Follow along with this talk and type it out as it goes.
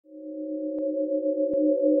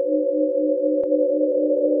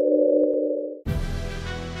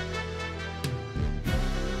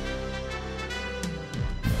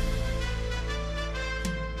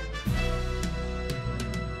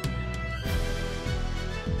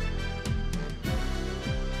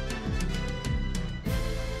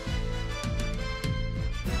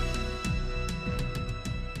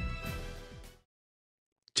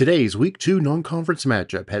Today's Week 2 non-conference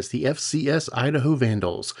matchup has the FCS Idaho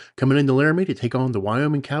Vandals coming into Laramie to take on the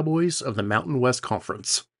Wyoming Cowboys of the Mountain West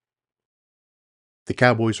Conference. The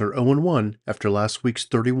Cowboys are 0-1 after last week's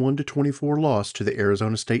 31-24 loss to the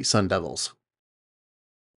Arizona State Sun Devils.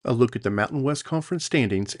 A look at the Mountain West Conference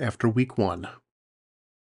standings after Week 1.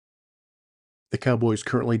 The Cowboys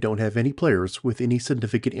currently don't have any players with any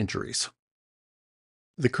significant injuries.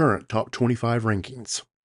 The current top 25 rankings.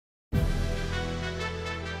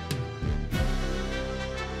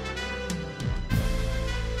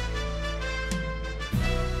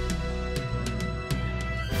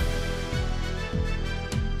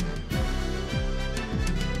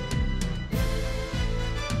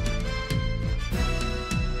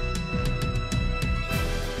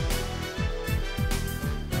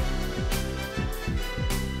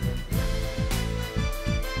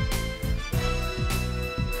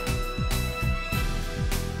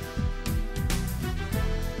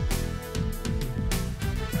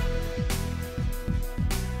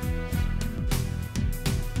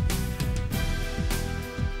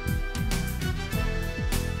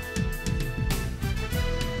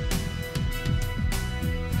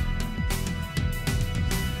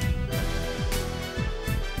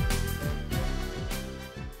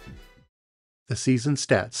 The season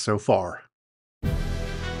stats so far.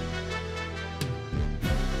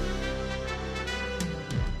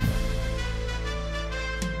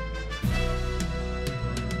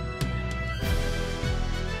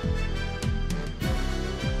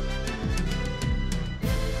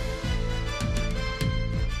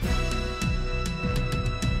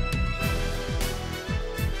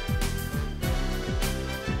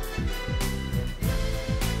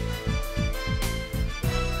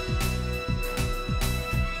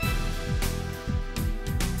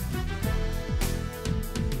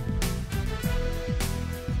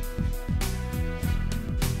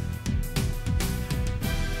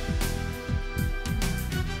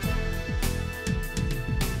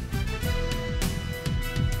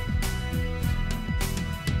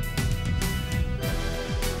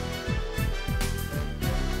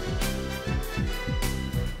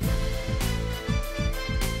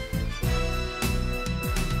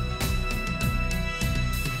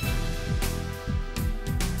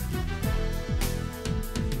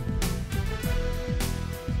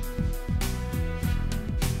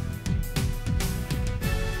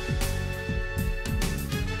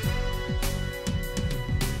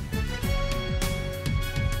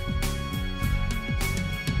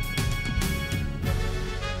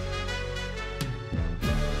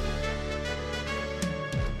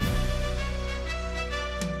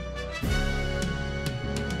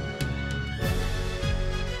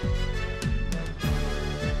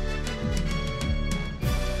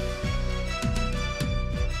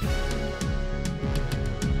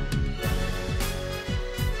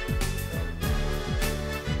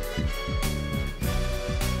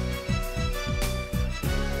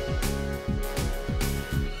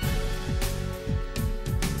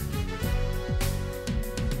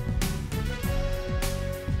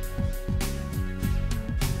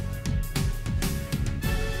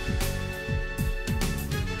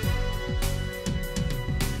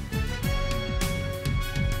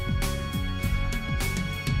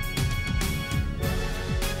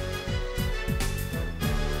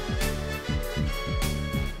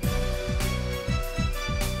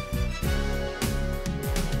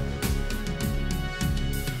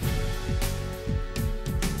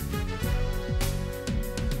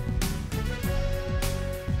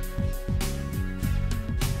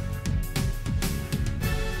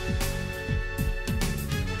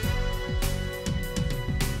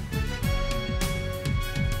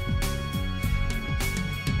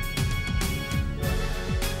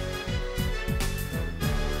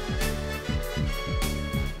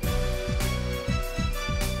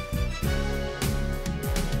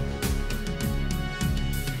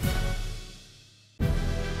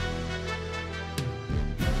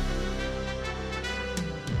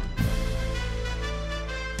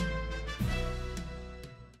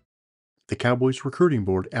 The Cowboys recruiting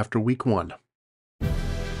board after Week 1.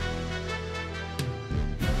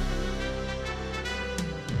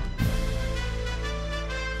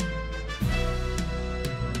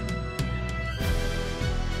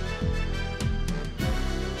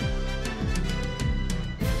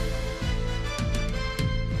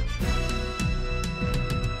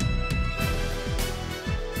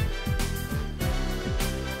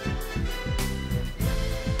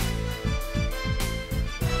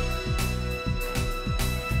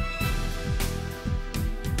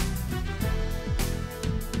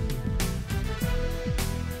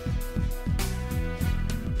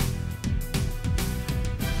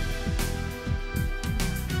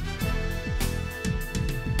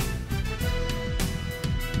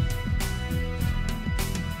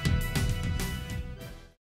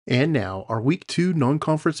 And now, our Week 2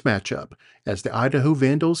 non-conference matchup, as the Idaho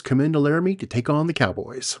Vandals come into Laramie to take on the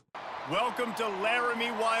Cowboys. Welcome to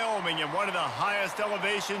Laramie, Wyoming, and one of the highest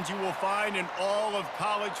elevations you will find in all of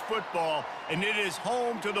college football. And it is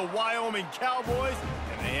home to the Wyoming Cowboys,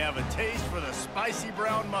 and they have a taste for the spicy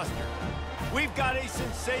brown mustard. We've got a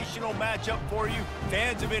sensational matchup for you.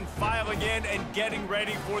 Fans have been filing in and getting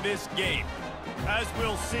ready for this game. As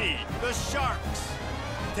we'll see, the Sharks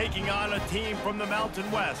taking on a team from the Mountain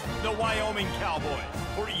West, the Wyoming Cowboys.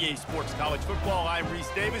 For EA Sports College Football, I'm Reese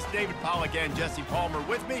Davis, David Pollack, and Jesse Palmer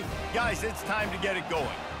with me. Guys, it's time to get it going.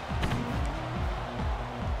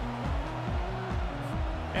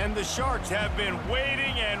 And the Sharks have been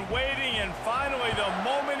waiting, and finally the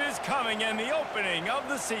moment is coming and the opening of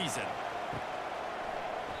the season.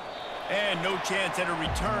 And no chance at a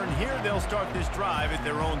return here. They'll start this drive at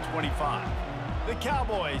their own 25. The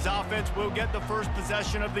Cowboys offense will get the first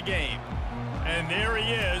possession of the game. And there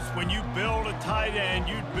he is. When you build a tight end,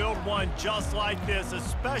 you'd build one just like this,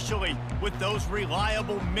 especially with those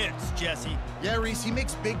reliable mitts, Jesse. Yeah, Reese, he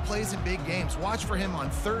makes big plays in big games. Watch for him on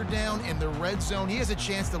third down in the red zone. He has a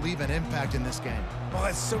chance to leave an impact in this game. Well,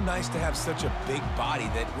 it's so nice to have such a big body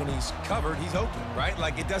that when he's covered, he's open, right?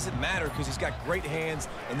 Like, it doesn't matter because he's got great hands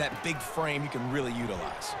and that big frame you can really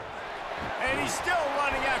utilize. And he's still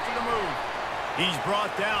running after the move. He's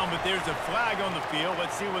brought down, but there's a flag on the field.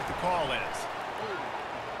 Let's see what the call is.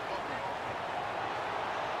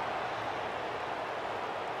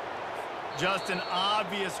 Just an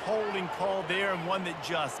obvious holding call there, and one that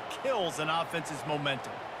just kills an offense's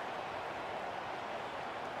momentum.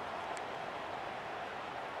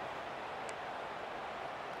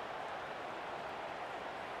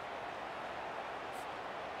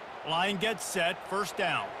 Line gets set, first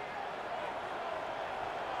down.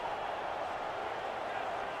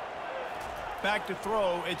 Back to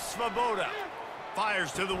throw, it's Svoboda.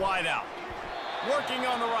 Fires to the wideout. Working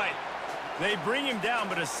on the right. They bring him down,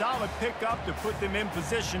 but a solid pickup to put them in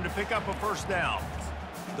position to pick up a first down.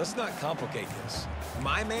 Let's not complicate this.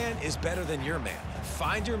 My man is better than your man.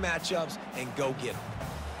 Find your matchups and go get them.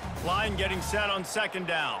 Line getting set on second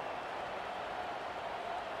down.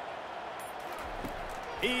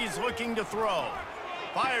 He's looking to throw.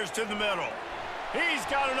 Fires to the middle. He's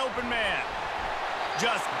got an open man.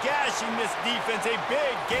 Just gashing this defense, a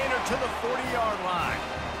big gainer to the 40-yard line.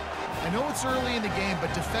 I know it's early in the game,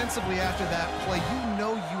 but defensively after that play, you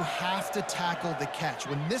know you have to tackle the catch.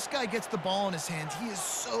 When this guy gets the ball in his hands, he is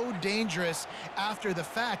so dangerous after the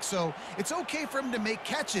fact. So it's okay for him to make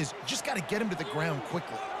catches. You just got to get him to the ground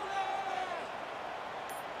quickly.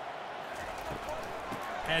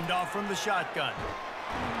 Handoff from the shotgun.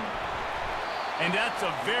 And that's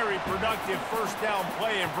a very productive first down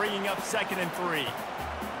play and bringing up 2nd and 3.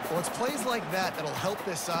 Well, it's plays like that that'll help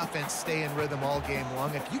this offense stay in rhythm all game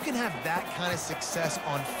long. If you can have that kind of success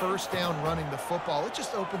on first down running the football, it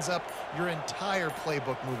just opens up your entire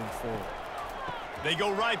playbook moving forward. They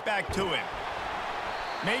go right back to him.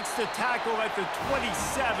 Makes the tackle at the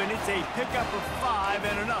 27. It's a pickup of 5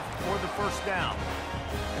 and enough for the first down.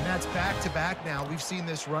 And that's back-to-back now. We've seen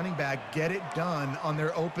this running back get it done on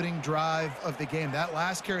their opening drive of the game. That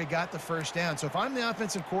last carry got the first down. So if I'm the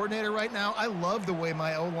offensive coordinator right now, I love the way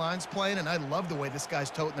my O-line's playing, and I love the way this guy's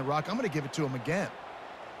toting the rock. I'm going to give it to him again.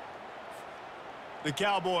 The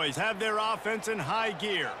Cowboys have their offense in high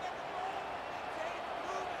gear.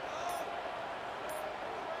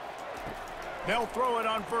 They'll throw it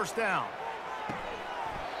on first down.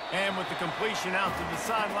 And with the completion out to the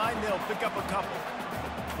sideline, they'll pick up a couple.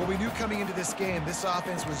 Well, we knew coming into this game, this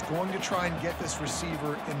offense was going to try and get this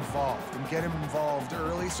receiver involved and get him involved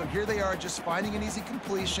early. So here they are just finding an easy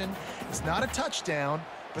completion. It's not a touchdown,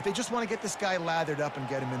 but they just want to get this guy lathered up and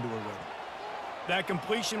get him into a rhythm. That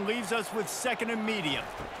completion leaves us with 2nd and medium.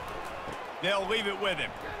 They'll leave it with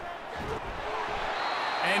him.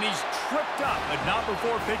 And he's tripped up, but not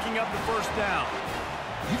before picking up the first down.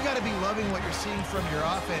 You've got to be loving what you're seeing from your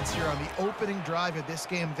offense here on the opening drive of this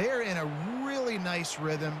game. They're in a really nice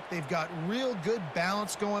rhythm. They've got real good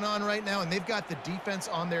balance going on right now, and they've got the defense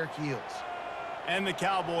on their heels. And the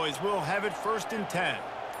Cowboys will have it 1st and 10.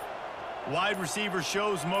 Wide receiver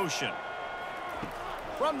shows motion.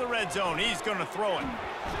 From the red zone, he's going to throw it.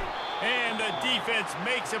 And the defense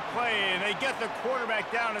makes a play, and they get the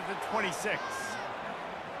quarterback down at the 26.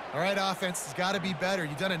 All right, offense has got to be better.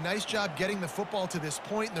 You've done a nice job getting the football to this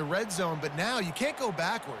point in the red zone, but now you can't go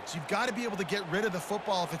backwards. You've got to be able to get rid of the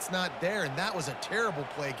football if it's not there, and that was a terrible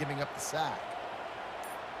play giving up the sack.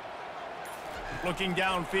 Looking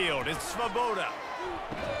downfield, it's Svoboda.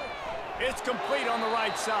 It's complete on the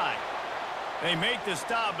right side. They make the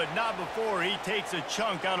stop, but not before he takes a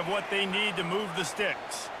chunk out of what they need to move the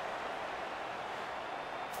sticks.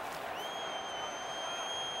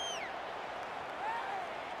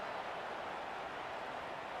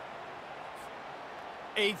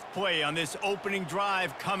 Eighth play on this opening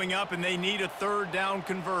drive coming up, and they need a third down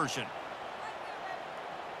conversion.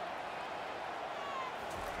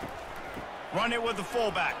 Run it with the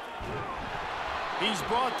fullback. He's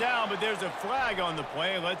brought down, but there's a flag on the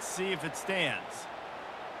play. Let's see if it stands.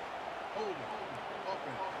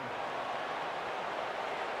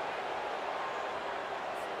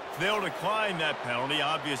 They'll decline that penalty,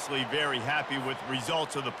 obviously very happy with the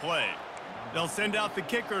results of the play. They'll send out the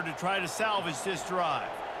kicker to try to salvage this drive.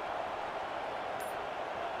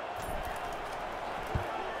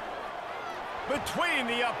 Between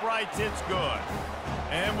the uprights, it's good.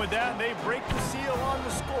 And with that, they break the seal on the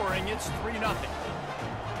scoring. It's 3-0.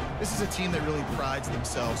 This is a team that really prides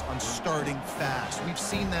themselves on starting fast. We've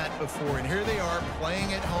seen that before, and here they are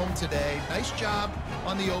playing at home today. Nice job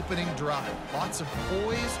on the opening drive. Lots of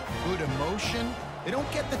poise, good emotion. They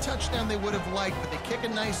don't get the touchdown they would have liked, but they kick a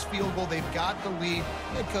nice field goal. They've got the lead.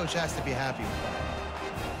 Head coach has to be happy with that.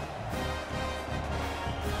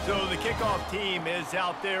 So the kickoff team is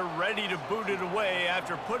out there ready to boot it away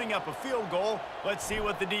after putting up a field goal. Let's see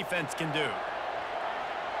what the defense can do.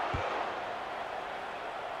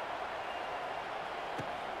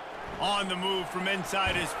 On the move from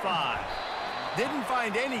inside his 5. Didn't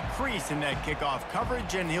find any crease in that kickoff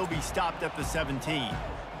coverage, and he'll be stopped at the 17.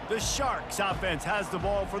 The Sharks offense has the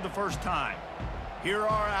ball for the first time. Here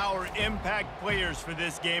are our impact players for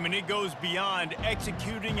this game, and it goes beyond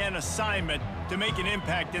executing an assignment to make an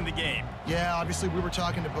impact in the game. Yeah, obviously we were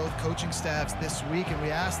talking to both coaching staffs this week, and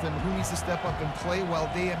we asked them who needs to step up and play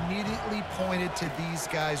well. They immediately pointed to these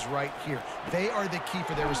guys right here. They are the key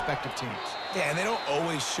for their respective teams. Yeah, and they don't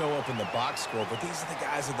always show up in the box score, but these are the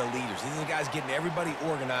guys that are the leaders. These are the guys getting everybody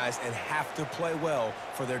organized and have to play well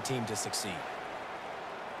for their team to succeed.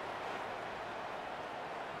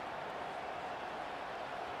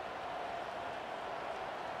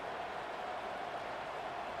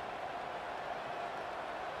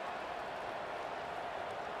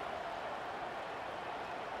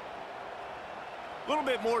 A little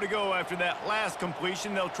bit more to go after that last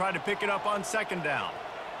completion. They'll try to pick it up on second down.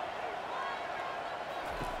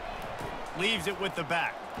 Leaves it with the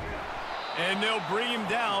back. And they'll bring him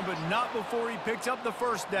down, but not before he picks up the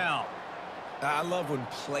first down. I love when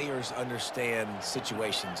players understand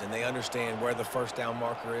situations and they understand where the first down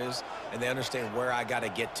marker is and they understand where I got to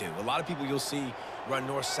get to. A lot of people you'll see run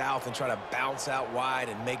north-south and try to bounce out wide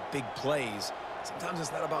and make big plays. Sometimes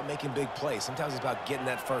it's not about making big plays. Sometimes it's about getting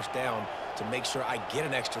that first down to make sure I get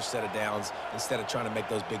an extra set of downs instead of trying to make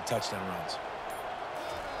those big touchdown runs.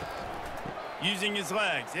 Using his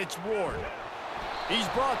legs, it's Ward. He's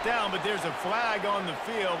brought down, but there's a flag on the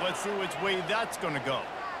field. Let's see which way that's going to go.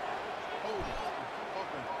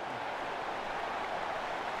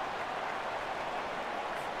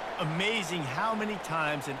 Amazing how many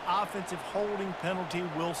times an offensive holding penalty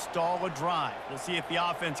will stall a drive. We'll see if the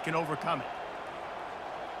offense can overcome it.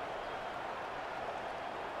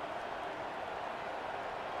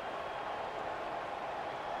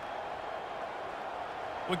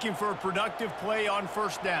 Looking for a productive play on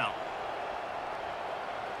first down.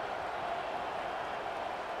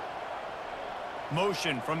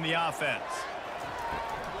 Motion from the offense.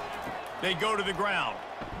 They go to the ground.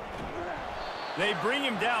 They bring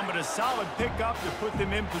him down, but a solid pickup to put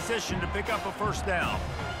them in position to pick up a first down.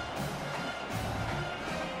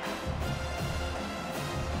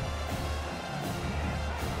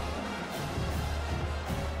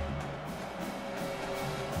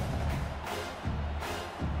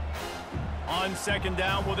 On second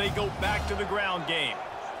down, will they go back to the ground game?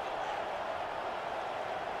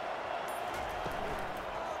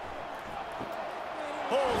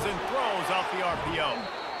 Pulls and throws off the RPO.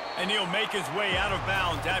 And he'll make his way out of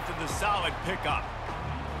bounds after the solid pickup.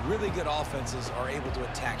 Really good offenses are able to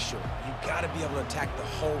attack short. You've got to be able to attack the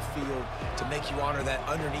whole field to make you honor that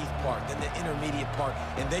underneath part, then the intermediate part,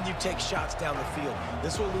 and then you take shots down the field.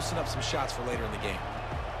 This will loosen up some shots for later in the game.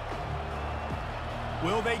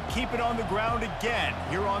 Will they keep it on the ground again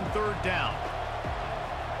here on third down?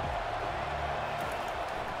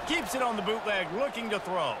 Keeps it on the bootleg, looking to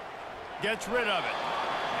throw. Gets rid of it.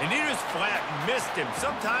 And he just flat missed him.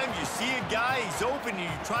 Sometimes you see a guy, he's open, and you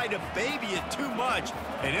try to baby it too much,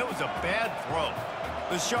 and it was a bad throw.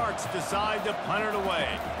 The Sharks decide to punt it away.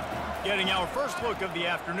 Getting our first look of the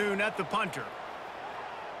afternoon at the punter.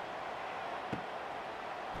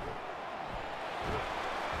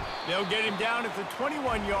 They'll get him down at the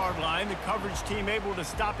 21-yard line. The coverage team able to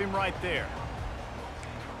stop him right there.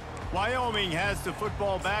 Wyoming has the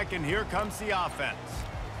football back, and here comes the offense.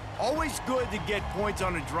 Always good to get points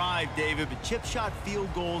on a drive, David, but chip shot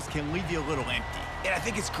field goals can leave you a little empty. And I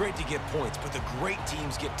think it's great to get points, but the great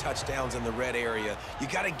teams get touchdowns in the red area. You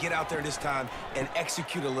got to get out there this time and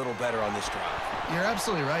execute a little better on this drive. You're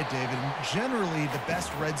absolutely right, David. And generally, the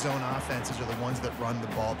best red zone offenses are the ones that run the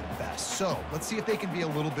ball the best. So let's see if they can be a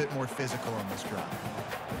little bit more physical on this drive.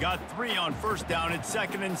 Got 3 on first down. It's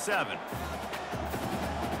 2nd and 7.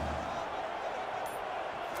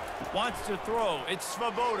 Wants to throw. It's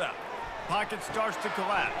Svoboda. Pocket starts to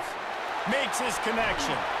collapse. Makes his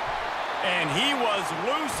connection. And he was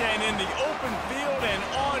loose and in the open field and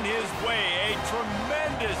on his way. A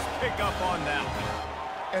tremendous pickup on that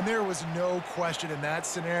one. And there was no question in that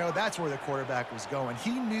scenario. That's where the quarterback was going.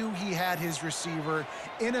 He knew he had his receiver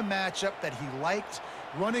in a matchup that he liked,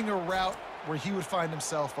 running a route where he would find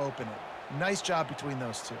himself open. Nice job between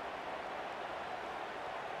those two.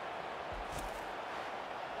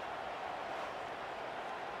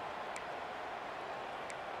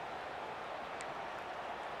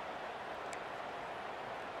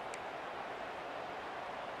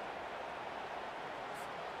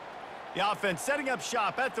 The offense setting up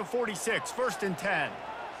shop at the 46, 1st and 10.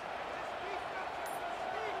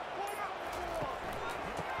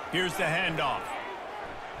 Here's the handoff.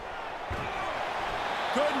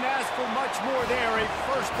 Couldn't ask for much more there. A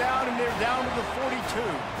 1st down, and they're down to the 42.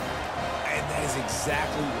 And that is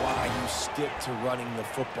exactly why you stick to running the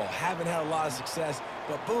football. Haven't had a lot of success,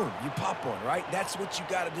 but boom, you pop one, right? That's what you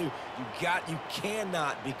got to do. You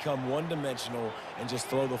cannot become one-dimensional and just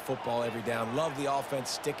throw the football every down. Love the offense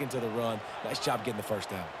sticking to the run. Nice job getting the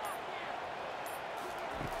 1st down.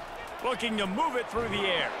 Looking to move it through the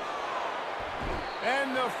air.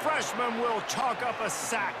 And the freshman will chalk up a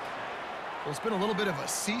sack. Well, it's been a little bit of a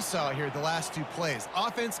seesaw here the last 2 plays.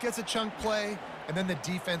 Offense gets a chunk play, and then the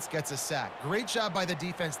defense gets a sack. Great job by the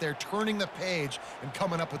defense there, turning the page and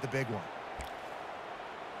coming up with the big one.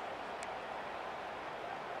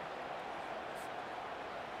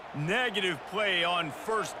 Negative play on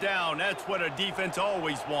 1st down. That's what a defense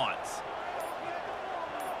always wants.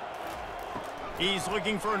 He's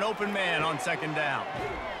looking for an open man on 2nd down.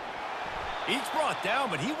 He's brought down,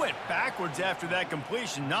 but he went backwards after that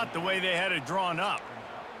completion, not the way they had it drawn up.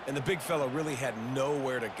 And the big fella really had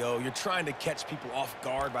nowhere to go. You're trying to catch people off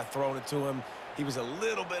guard by throwing it to him. He was a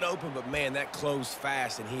little bit open, but man, that closed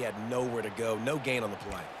fast, and he had nowhere to go. No gain on the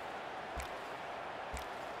play.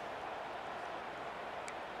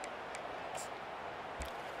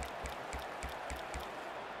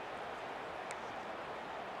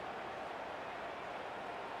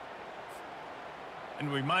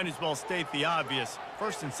 And we might as well state the obvious.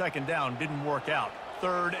 1st and 2nd down didn't work out.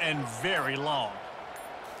 3rd and very long.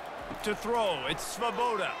 To throw, it's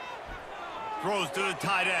Svoboda. Throws to the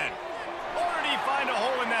tight end. Already find a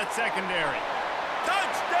hole in that secondary.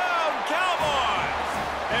 Touchdown, Cowboys!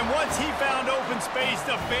 And once he found open space,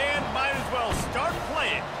 the band might as well start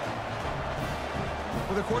playing.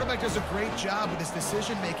 Well, the quarterback does a great job with his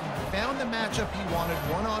decision-making. He found the matchup he wanted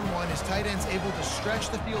one-on-one. His tight end's able to stretch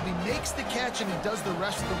the field. He makes the catch, and he does the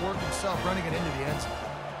rest of the work himself, running it into the end zone.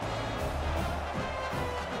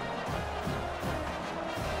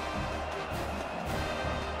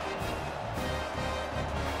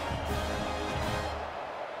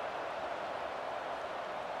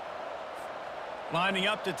 Lining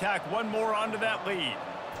up to tack one more onto that lead.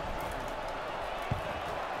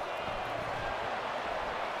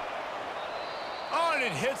 Oh, and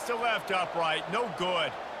it hits the left upright. No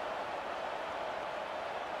good.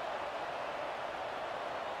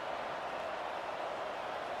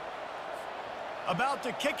 About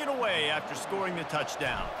to kick it away after scoring the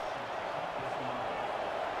touchdown.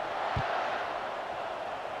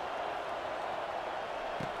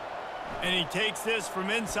 And he takes this from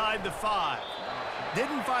inside the 5.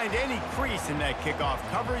 Didn't find any crease in that kickoff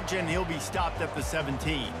coverage, and he'll be stopped at the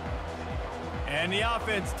 17. And the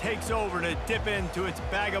offense takes over to dip into its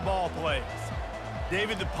bag of ball plays.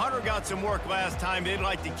 David, the punter got some work last time. They'd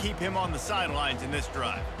like to keep him on the sidelines in this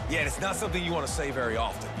drive. Yeah, and it's not something you want to say very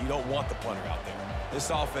often. You don't want the punter out there. This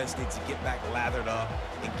offense needs to get back lathered up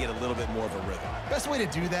and get a little bit more of a rhythm. Best way to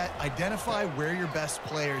do that, identify where your best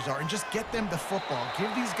players are and just get them the football.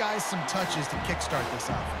 Give these guys some touches to kickstart this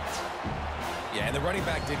offense. Yeah, and the running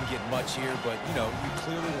back didn't get much here, but, you know, you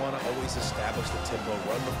clearly want to always establish the tempo,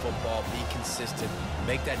 run the football, be consistent,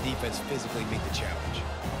 make that defense physically meet the challenge.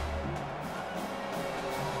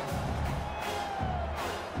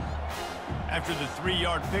 After the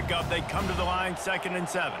 3-yard pickup, they come to the line, 2nd and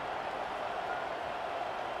 7.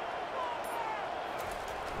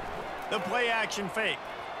 The play action fake.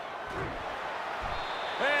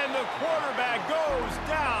 And the quarterback goes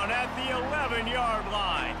down at the 11-yard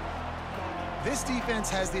line. This defense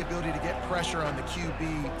has the ability to get pressure on the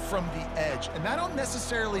QB from the edge, and that don't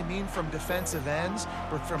necessarily mean from defensive ends,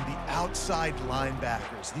 but from the outside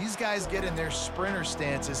linebackers. These guys get in their sprinter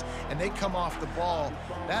stances, and they come off the ball.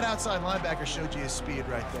 That outside linebacker showed you his speed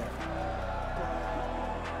right there.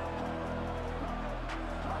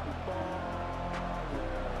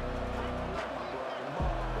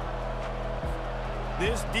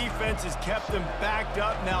 This defense has kept them backed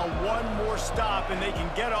up. Now one more stop, and they can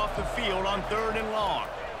get off the field on 3rd and long.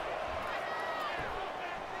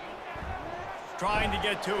 Trying to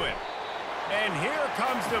get to it. And here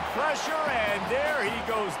comes the pressure, and there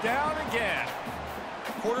he goes down again.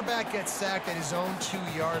 Quarterback gets sacked at his own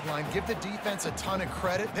 2-yard line. Give the defense a ton of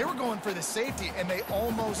credit. They were going for the safety, and they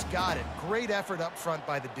almost got it. Great effort up front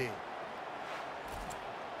by the D.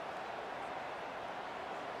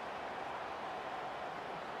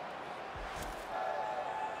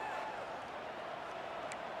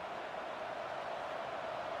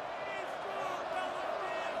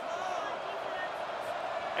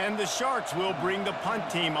 And the Sharks will bring the punt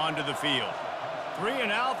team onto the field. 3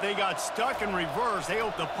 and out, they got stuck in reverse. They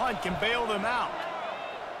hope the punt can bail them out.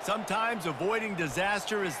 Sometimes avoiding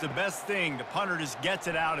disaster is the best thing. The punter just gets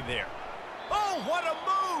it out of there. Oh, what a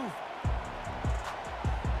move!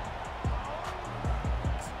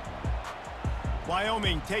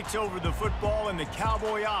 Wyoming takes over the football, and the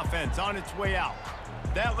Cowboy offense on its way out.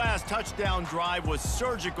 That last touchdown drive was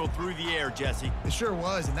surgical through the air, Jesse. It sure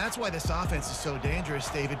was, and that's why this offense is so dangerous,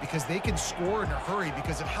 David, because they can score in a hurry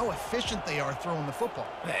because of how efficient they are throwing the football.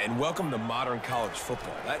 And welcome to modern college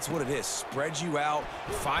football. That's what it is. Spread you out,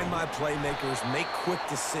 find my playmakers, make quick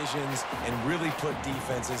decisions, and really put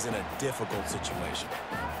defenses in a difficult situation.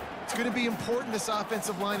 It's going to be important this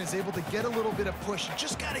offensive line is able to get a little bit of push. You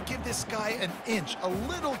just got to give this guy an inch, a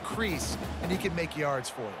little crease, and he can make yards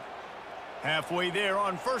for you. Halfway there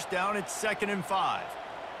on 1st down, it's 2nd and 5.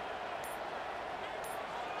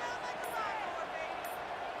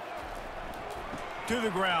 To the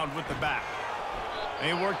ground with the back.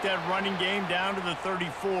 They work that running game down to the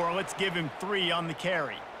 34. Let's give him 3 on the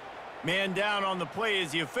carry. Man down on the play as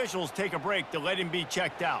the officials take a break to let him be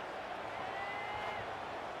checked out.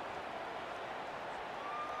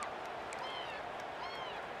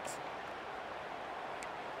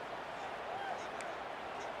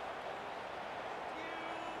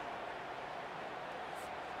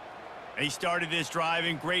 They started this drive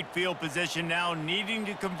in great field position, now needing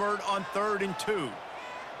to convert on 3rd and 2.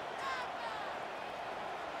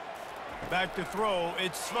 Back to throw,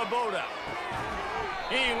 it's Svoboda.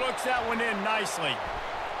 He looks that one in nicely.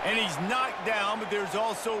 And he's knocked down, but there's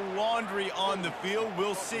also laundry on the field.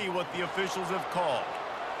 We'll see what the officials have called.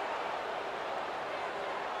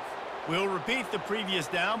 We'll repeat the previous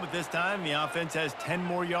down, but this time the offense has 10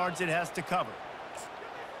 more yards it has to cover.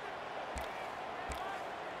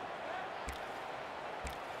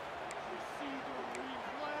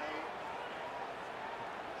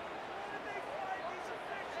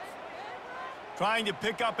 Trying to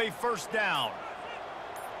pick up a 1st down.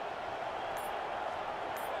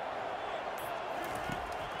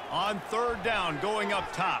 On 3rd down, going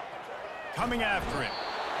up top. Coming after him.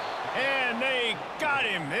 And they got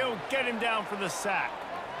him. They'll get him down for the sack.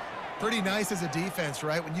 Pretty nice as a defense,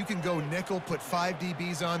 right? When you can go nickel, put 5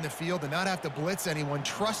 DBs on the field and not have to blitz anyone,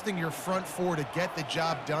 trusting your front 4 to get the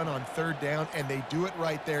job done on 3rd down, and they do it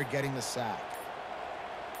right there, getting the sack.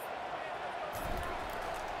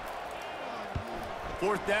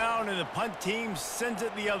 4th down, and the punt team sends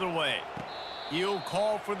it the other way. He'll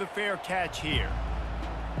call for the fair catch here.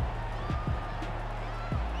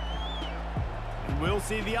 And we'll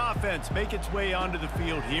see the offense make its way onto the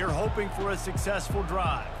field here, hoping for a successful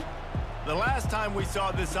drive. The last time we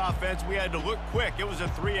saw this offense, we had to look quick. It was a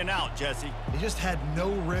 3 and out, Jesse. They just had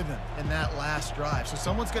no rhythm in that last drive. So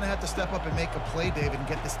someone's going to have to step up and make a play, David, and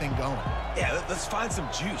get this thing going. Yeah, let's find some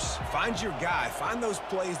juice. Find your guy. Find those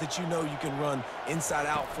plays that you know you can run inside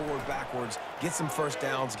out, forward, backwards. Get some 1st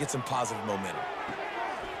downs. Get some positive momentum.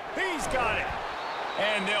 He's got it.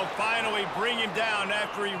 And they'll finally bring him down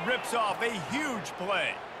after he rips off a huge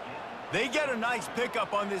play. They get a nice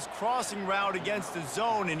pickup on this crossing route against the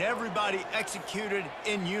zone, and everybody executed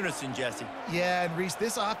in unison, Jesse. Yeah, and Reese,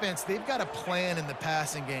 this offense, they've got a plan in the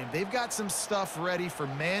passing game. They've got some stuff ready for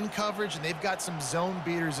man coverage, and they've got some zone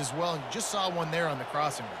beaters as well. And you just saw one there on the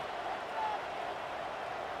crossing route.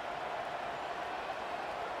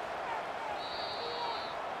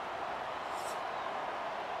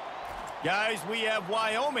 Guys, we have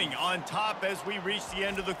Wyoming on top as we reach the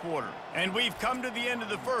end of the quarter. And we've come to the end of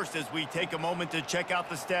the 1st as we take a moment to check out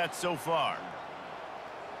the stats so far.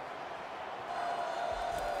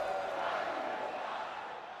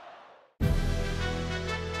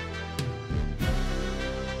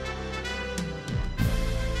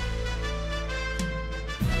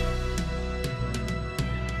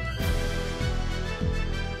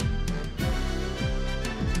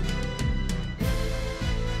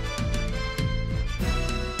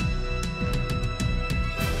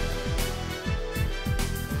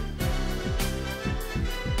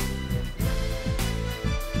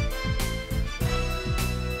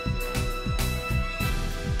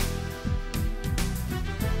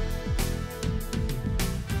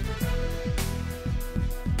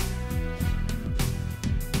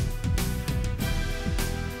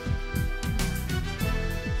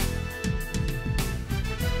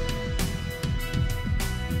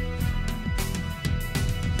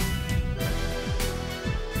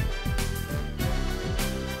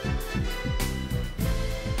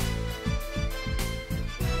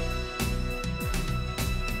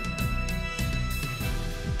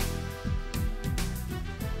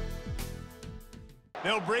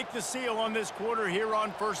 They'll break the seal on this quarter here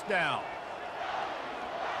on first down.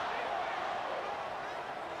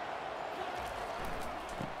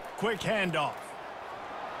 Quick handoff.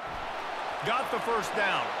 Got the first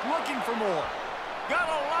down. Looking for more. Got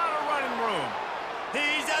a lot of running room.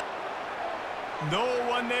 He's at... No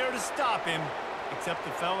one there to stop him, except the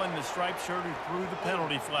fella in the striped shirt who threw the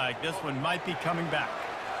penalty flag. This one might be coming back.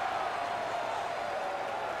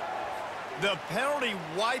 The penalty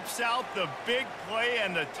wipes out the big play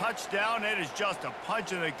and the touchdown. It is just a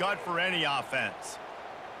punch in the gut for any offense.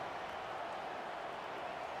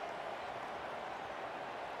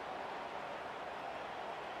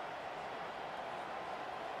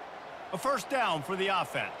 A first down for the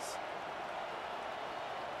offense.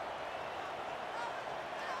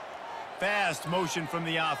 Fast motion from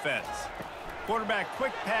the offense. Quarterback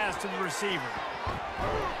quick pass to the receiver.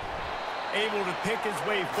 Able to pick his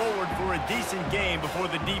way forward for a decent gain before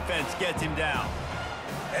the defense gets him down.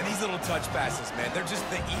 And these little touch passes, man, they're just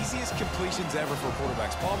the easiest completions ever for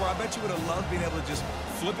quarterbacks. Palmer, I bet you would have loved being able to just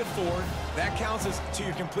flip it forward. That counts as to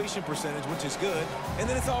your completion percentage, which is good. And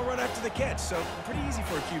then it's all run after the catch, so pretty easy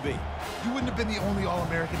for a QB. You wouldn't have been the only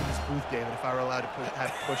All-American in this booth, David, if I were allowed to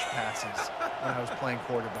have push passes when I was playing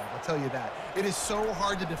quarterback. I'll tell you that. It is so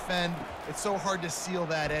hard to defend. It's so hard to seal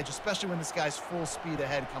that edge, especially when this guy's full speed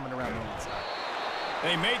ahead coming around the inside.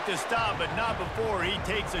 They make the stop, but not before he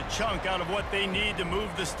takes a chunk out of what they need to move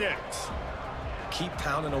the sticks. Keep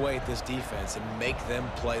pounding away at this defense and make them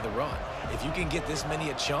play the run. If you can get this many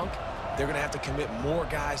a chunk, they're going to have to commit more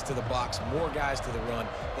guys to the box, more guys to the run.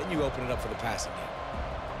 Then you open it up for the passing game.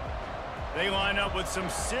 They line up with some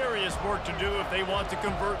serious work to do if they want to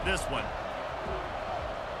convert this one.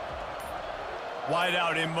 Wide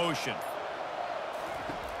out in motion.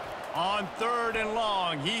 On third and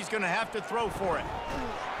long, he's going to have to throw for it.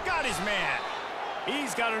 Got his man.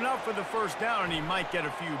 He's got enough for the first down, and he might get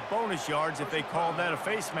a few bonus yards if they call that a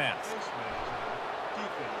face mask.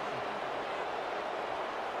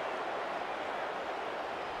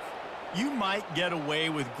 You might get away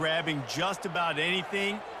with grabbing just about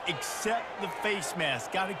anything except the face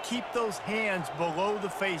mask. Got to keep those hands below the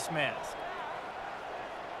face mask.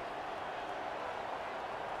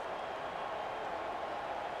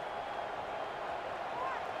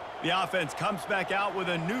 The offense comes back out with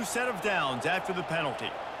a new set of downs after the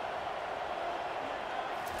penalty.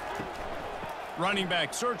 Running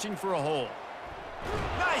back searching for a hole.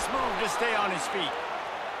 Nice move to stay on his feet.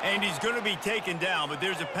 And he's going to be taken down, but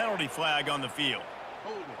there's a penalty flag on the field.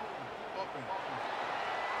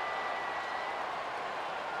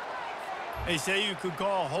 They say you could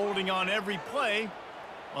call holding on every play.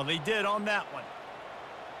 Well, they did on that one.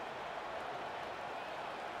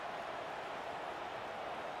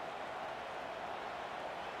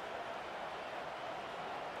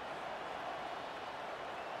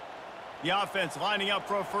 The offense lining up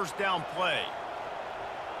for a first down play.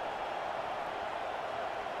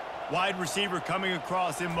 Wide receiver coming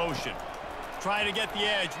across in motion. Trying to get the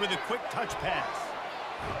edge with a quick touch pass.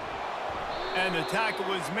 And the tackle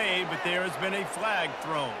was made, but there has been a flag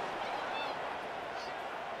thrown.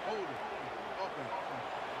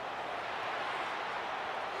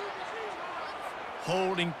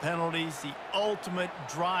 Holding penalties, the ultimate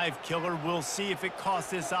drive killer. We'll see if it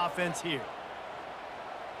costs this offense here.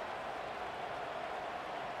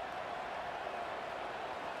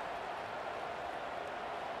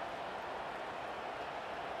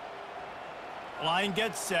 Line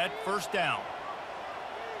gets set, first down.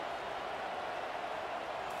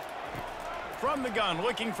 From the gun,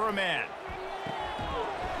 looking for a man.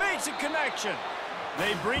 Makes a connection.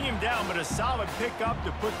 They bring him down, but a solid pickup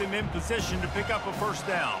to put them in position to pick up a first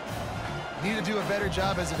down. Need to do a better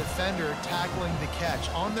job as a defender tackling the catch.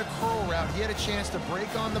 On the curl route, he had a chance to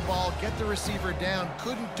break on the ball, get the receiver down,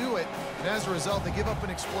 couldn't do it, and as a result, they give up an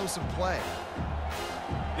explosive play.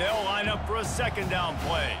 They'll line up for a second down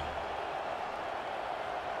play.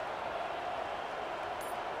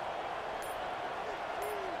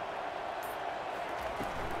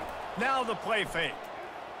 Now the play fake.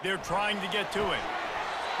 They're trying to get to him.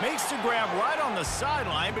 Makes the grab right on the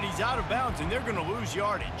sideline, but he's out of bounds, and they're going to lose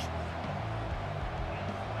yardage.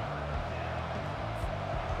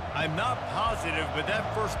 I'm not positive, but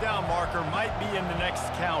that first down marker might be in the next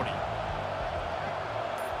county.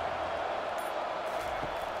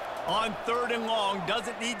 On third and long,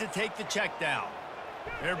 doesn't need to take the check down.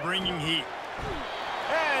 They're bringing heat.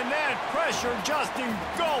 And that pressure just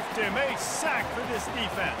engulfed him. A sack for this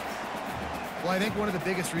defense. Well, I think one of the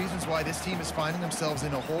biggest reasons why this team is finding themselves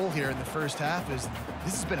in a hole here in the first half is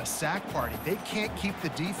this has been a sack party. They can't keep the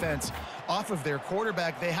defense off of their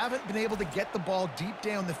quarterback. They haven't been able to get the ball deep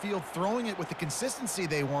down the field, throwing it with the consistency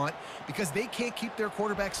they want because they can't keep their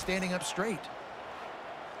quarterback standing up straight.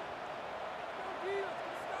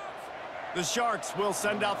 The Sharks will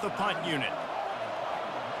send out the punt unit.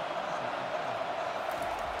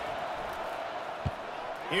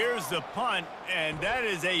 Here's the punt, and that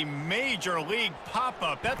is a major league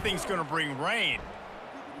pop-up. That thing's going to bring rain.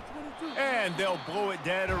 And they'll blow it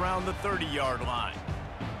dead around the 30-yard line.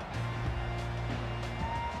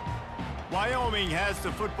 Wyoming has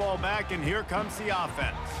the football back, and here comes the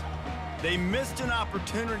offense. They missed an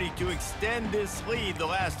opportunity to extend this lead the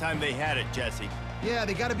last time they had it, Jesse. Yeah,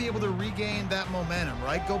 they got to be able to regain that momentum,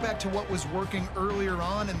 right? Go back to what was working earlier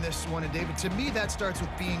on in this one. And, David, to me, that starts with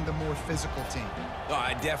being the more physical team. Oh,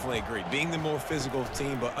 I definitely agree. Being the more physical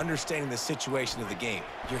team, but understanding the situation of the game.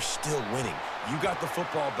 You're still winning. You got the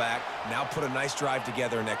football back. Now put a nice drive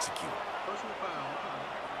together and execute. Personal foul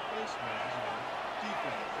on face mask,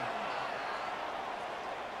 defense.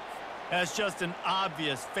 That's just an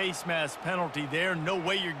obvious face mask penalty there. No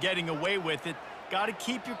way you're getting away with it. Got to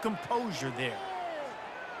keep your composure there.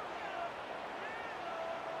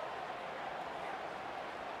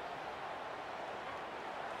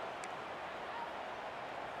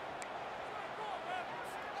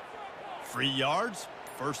 Free yards,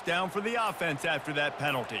 first down for the offense after that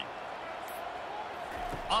penalty.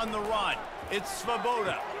 On the run, it's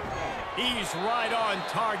Svoboda. He's right on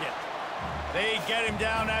target. They get him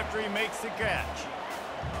down after he makes the catch.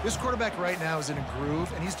 This quarterback right now is in a groove,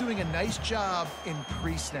 and he's doing a nice job in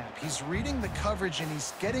pre-snap. He's reading the coverage, and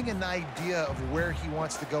he's getting an idea of where he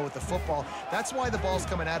wants to go with the football. That's why the ball's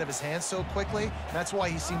coming out of his hands so quickly. That's why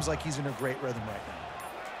he seems like he's in a great rhythm right now.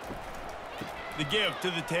 The give to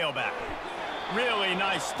the tailback. Really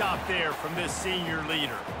nice stop there from this senior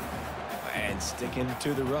leader. And sticking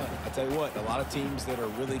to the run. I tell you what, a lot of teams that are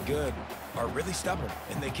really good are really stubborn,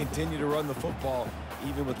 and they continue to run the football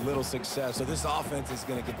even with little success. So this offense is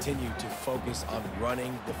going to continue to focus on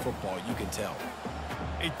running the football. You can tell.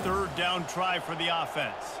 A third down try for the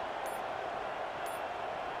offense.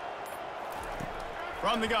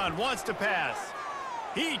 From the gun, wants to pass.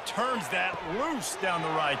 He turns that loose down the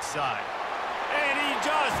right side. And he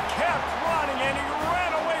just kept running, and he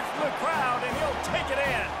ran away from the crowd, and he'll take it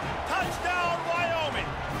in. Touchdown, Wyoming.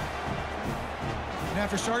 And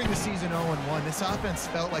after starting the season 0-1, this offense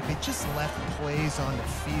felt like they just left plays on the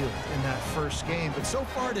field in that first game. But so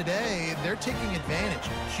far today, they're taking advantage.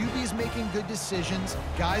 QB's making good decisions.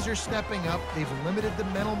 Guys are stepping up. They've limited the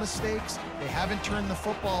mental mistakes. They haven't turned the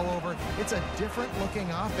football over. It's a different-looking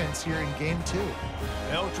offense here in Game 2.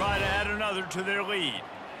 They'll try to add another to their lead.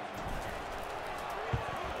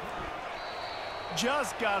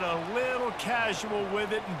 Just got a little casual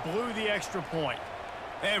with it and blew the extra point.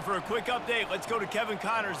 And for a quick update, let's go to Kevin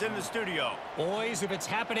Connors in the studio. Boys, if it's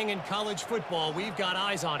happening in college football, we've got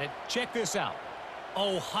eyes on it. Check this out.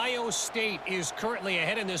 Ohio State is currently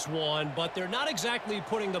ahead in this one, but they're not exactly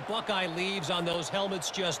putting the Buckeye leaves on those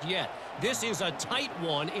helmets just yet. This is a tight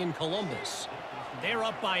one in Columbus. They're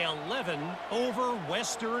up by 11 over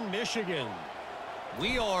Western Michigan.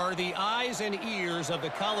 We are the eyes and ears of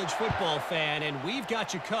the college football fan, and we've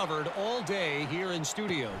got you covered all day here in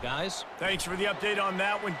studio, guys. Thanks for the update on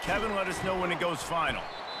that one, Kevin. Let us know when it goes final.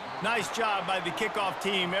 Nice job by the kickoff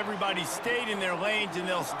team. Everybody stayed in their lanes, and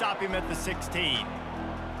they'll stop him at the 16.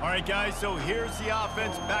 All right, guys, so here's the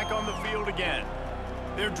offense back on the field again.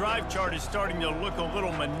 Their drive chart is starting to look a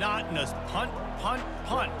little monotonous. Punt, punt,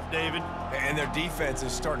 punt, David. And their defense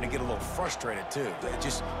is starting to get a little frustrated, too. They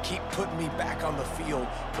just keep putting me back on the field,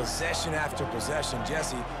 possession after possession.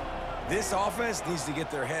 Jesse, this offense needs to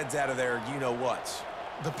get their heads out of their you-know-whats.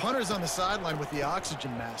 The punter's on the sideline with the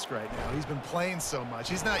oxygen mask right now. He's been playing so much.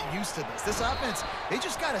 He's not used to this. This offense, they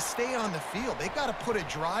just got to stay on the field. They've got to put a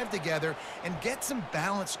drive together and get some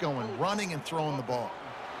balance going, running and throwing the ball.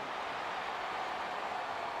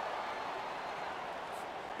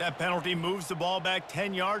 That penalty moves the ball back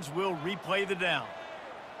 10 yards. We'll replay the down.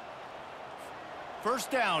 First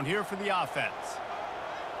down here for the offense.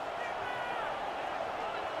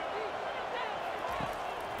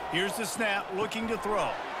 Here's the snap, looking to throw.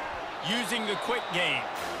 Using the quick game.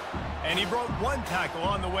 And he broke one tackle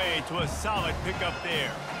on the way to a solid pickup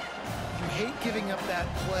there. You hate giving up that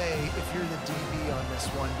play if you're the DB on this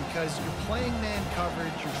one because you're playing man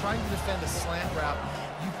coverage, you're trying to defend a slant route.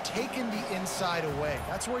 You've taken the inside away.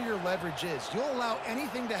 That's where your leverage is. You'll allow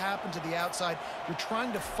anything to happen to the outside. You're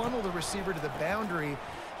trying to funnel the receiver to the boundary.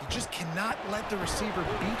 You just cannot let the receiver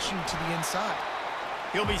beat you to the inside.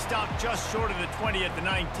 He'll be stopped just short of the 20 at the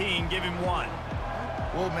 19. Give him 1.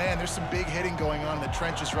 Well, man, there's some big hitting going on in the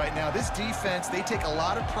trenches right now. This defense, they take a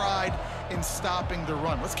lot of pride in stopping the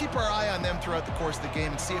run. Let's keep our eye on them throughout the course of the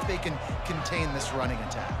game and see if they can contain this running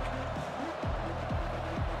attack.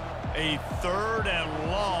 A 3rd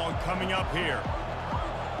and long coming up here.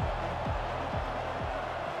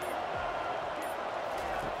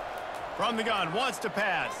 From the gun, wants to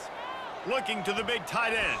pass. Looking to the big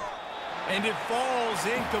tight end. And it falls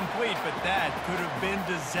incomplete, but that could have been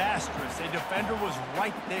disastrous. A defender was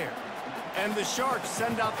right there. And the Sharks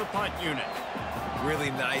send out the punt unit.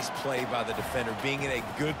 Really nice play by the defender, being in a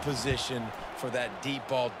good position for that deep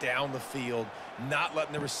ball down the field, not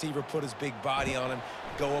letting the receiver put his big body on him,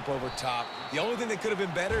 go up over top. The only thing that could have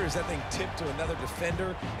been better is that thing tipped to another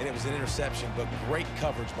defender, and it was an interception, but great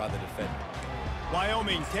coverage by the defender.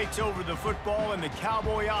 Wyoming takes over the football and the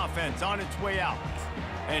Cowboy offense on its way out.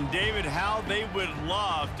 And David, how they would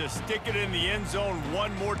love to stick it in the end zone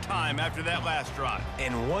one more time after that last drive.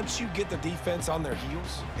 And once you get the defense on their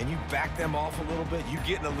heels and you back them off a little bit, you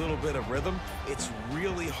get in a little bit of rhythm, it's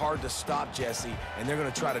really hard to stop, Jesse, and they're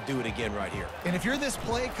going to try to do it again right here. And if you're this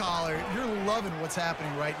play caller, you're loving what's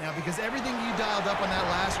happening right now because everything you dialed up on that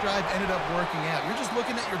last drive ended up working out. You're just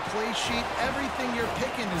looking at your play sheet. Everything you're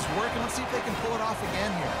picking is working. Let's see if they can pull it off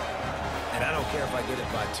again here. And I don't care if I get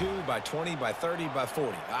it by 2, by 20, by 30, by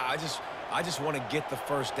 40. I just want to get the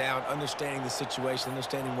first down, understanding the situation,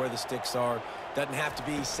 understanding where the sticks are. Doesn't have to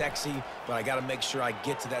be sexy, but I got to make sure I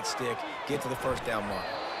get to that stick, get to the first down mark.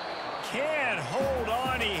 Can't hold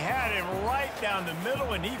on. He had him right down the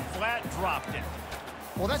middle, and he flat dropped it.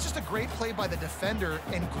 Well, that's just a great play by the defender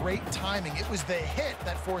and great timing. It was the hit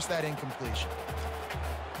that forced that incompletion.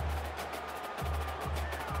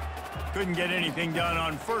 Couldn't get anything done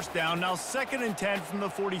on first down. Now 2nd and 10 from the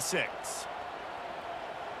 46.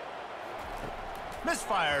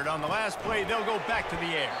 Misfired on the last play. They'll go back to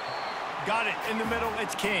the air. Got it in the middle.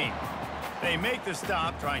 It's King. They make the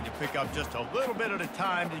stop, trying to pick up just a little bit at a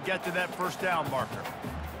time to get to that first down marker.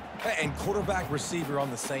 And quarterback receiver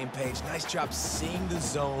on the same page. Nice job seeing the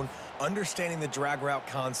zone, understanding the drag route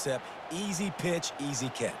concept. Easy pitch, easy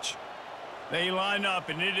catch. They line up,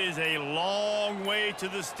 and it is a long way to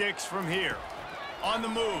the sticks from here. On the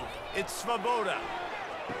move, it's Svoboda.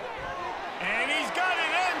 And he's got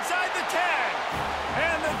it inside the 10.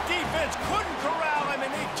 And the defense couldn't corral him,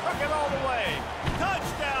 and he took it all the way.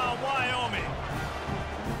 Touchdown, Wyoming.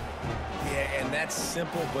 Yeah, and that's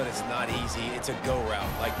simple, but it's not easy. It's a go route.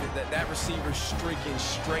 Like that receiver streaking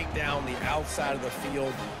straight down the outside of the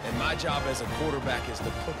field, and my job as a quarterback is to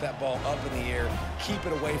put that ball up in the air, keep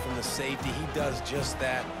it away from the safety. He does just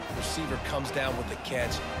that. Receiver comes down with the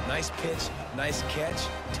catch. Nice pitch, nice catch,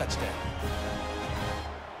 touchdown.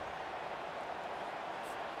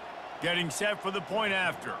 Getting set for the point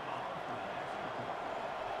after.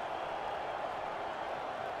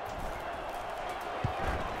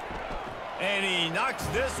 And he knocks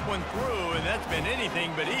this one through, and that's been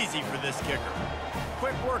anything but easy for this kicker.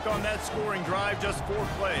 Quick work on that scoring drive, just 4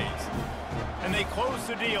 plays. And they close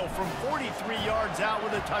the deal from 43 yards out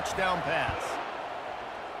with a touchdown pass.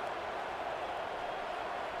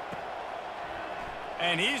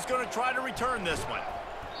 And he's going to try to return this one.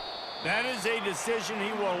 That is a decision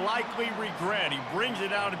he will likely regret. He brings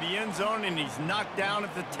it out of the end zone, and he's knocked down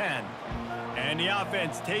at the 10. And the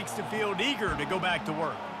offense takes the field eager to go back to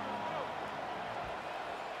work.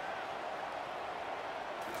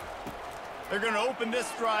 They're going to open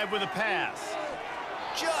this drive with a pass.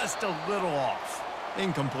 Just a little off.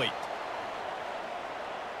 Incomplete.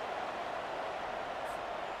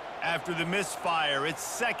 After the misfire, it's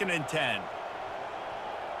 2nd and 10.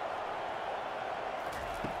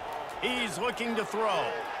 He's looking to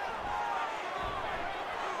throw.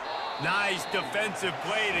 Nice defensive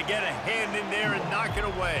play to get a hand in there and knock it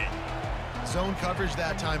away. Zone coverage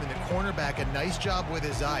that time, and the cornerback, a nice job with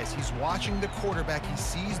his eyes. He's watching the quarterback. He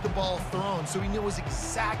sees the ball thrown, so he knows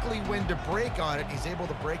exactly when to break on it. He's able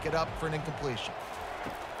to break it up for an incompletion.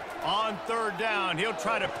 On 3rd down, he'll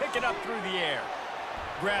try to pick it up through the air.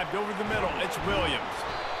 Grabbed over the middle, it's Williams.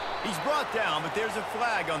 He's brought down, but there's a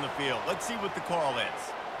flag on the field. Let's see what the call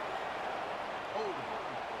is.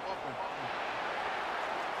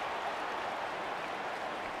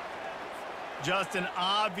 Just an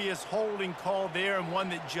obvious holding call there, and one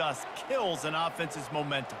that just kills an offense's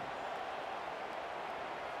momentum.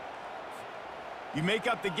 You make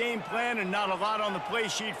up the game plan, and not a lot on the play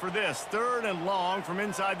sheet for this. 3rd and long from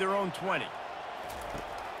inside their own 20.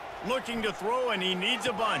 Looking to throw, and he needs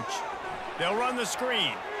a bunch. They'll run the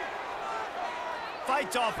screen.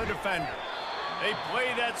 Fights off a defender. They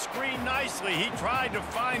play that screen nicely. He tried to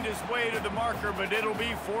find his way to the marker, but it'll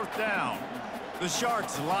be 4th down. The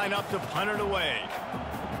Sharks line up to punt it away.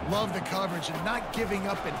 Love the coverage and not giving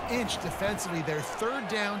up an inch defensively. Their 3rd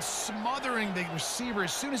down, smothering the receiver.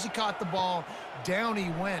 As soon as he caught the ball, down he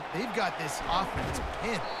went. They've got this offense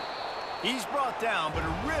pinned. He's brought down, but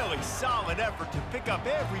a really solid effort to pick up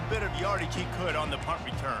every bit of yardage he could on the punt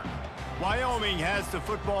return. Wyoming has the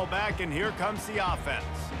football back, and here comes the offense.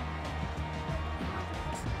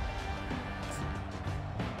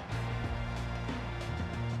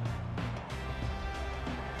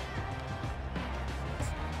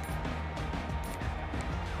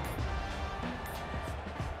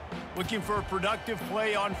 Looking for a productive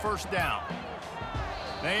play on 1st down.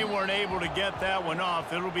 They weren't able to get that one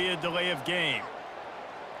off. It'll be a delay of game.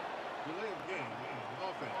 Delay of game,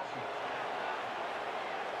 offense.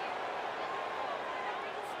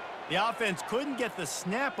 The offense couldn't get the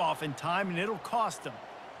snap off in time, and it'll cost them.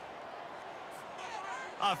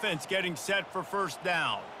 Offense getting set for 1st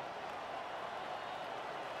down.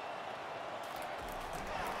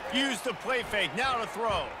 Use the play fake, now to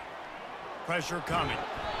throw. Pressure coming.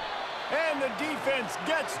 And the defense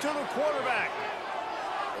gets to the quarterback.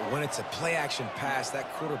 When it's a play-action pass,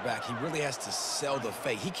 that quarterback, he really has to sell the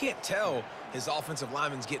fake. He can't tell his offensive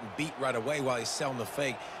lineman's getting beat right away while he's selling the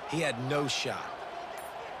fake. He had no shot.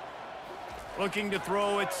 Looking to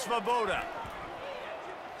throw, it's Svoboda.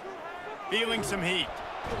 Feeling some heat.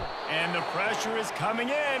 And the pressure is coming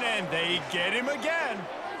in, and they get him again.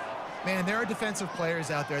 Man, there are defensive players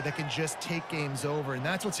out there that can just take games over, and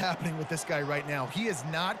that's what's happening with this guy right now. He is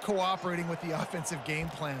not cooperating with the offensive game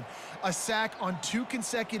plan. A sack on 2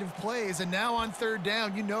 consecutive plays, and now on 3rd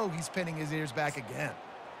down, you know he's pinning his ears back again.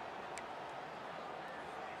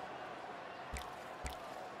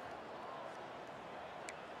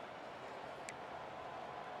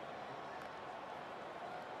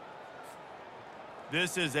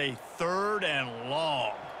 This is a 3rd and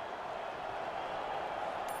long.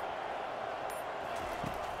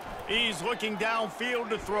 He's looking downfield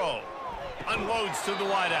to throw. Unloads to the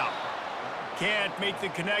wideout. Can't make the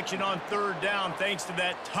connection on 3rd down thanks to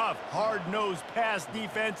that tough, hard-nosed pass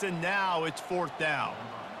defense, and now it's 4th down.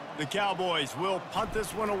 The Cowboys will punt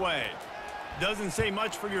this one away. Doesn't say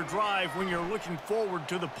much for your drive when you're looking forward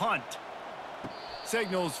to the punt.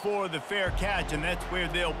 Signals for the fair catch, and that's where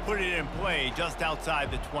they'll put it in play, just outside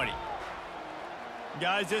the 20.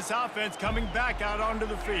 Guys, this offense coming back out onto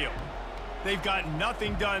the field. They've got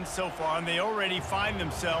nothing done so far, and they already find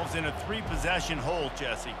themselves in a 3-possession hole,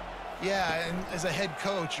 Jesse. Yeah, and as a head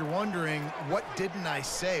coach, you're wondering, what didn't I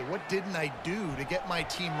say? What didn't I do to get my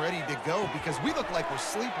team ready to go? Because we look like we're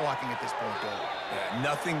sleepwalking at this point, though. Yeah,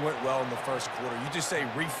 nothing went well in the 1st quarter. You just say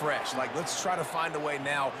refresh. Like, let's try to find a way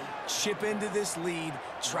now. Chip into this lead.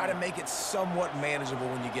 Try to make it somewhat manageable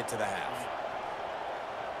when you get to the half.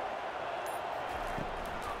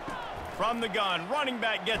 From the gun, running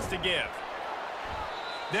back gets to give.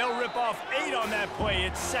 They'll rip off 8 on that play.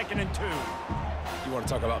 It's 2nd and 2. You want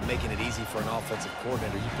to talk about making it easy for an offensive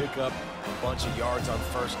coordinator. You pick up a bunch of yards on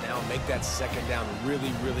 1st down, make that 2nd down really,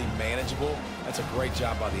 really manageable. That's a great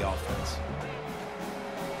job by the offense.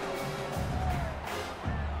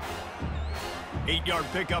 8-yard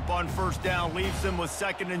pickup on 1st down leaves them with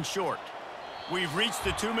 2nd and short. We've reached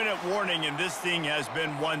the 2-minute warning, and this thing has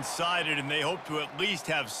been one-sided, and they hope to at least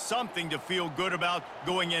have something to feel good about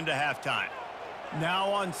going into halftime. Now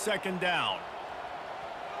on 2nd down.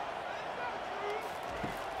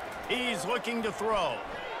 He's looking to throw.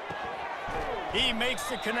 He makes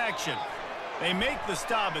the connection. They make the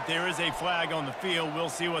stop, but there is a flag on the field. We'll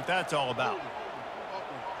see what that's all about.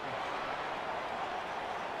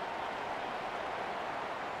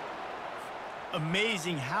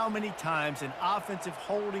 Amazing how many times an offensive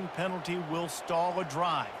holding penalty will stall a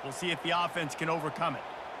drive. We'll see if the offense can overcome it.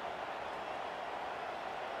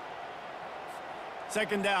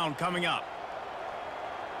 2nd down coming up.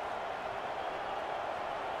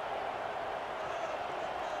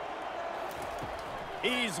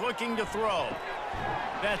 He's looking to throw.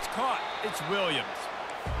 That's caught. It's Williams.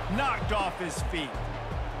 Knocked off his feet.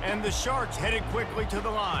 And the Sharks headed quickly to the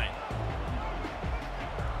line.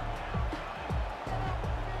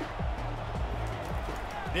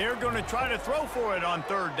 They're going to try to throw for it on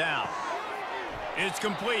 3rd down. It's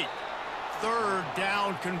complete. 3rd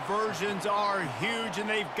down conversions are huge, and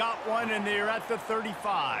they've got one, and they're at the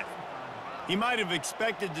 35. He might have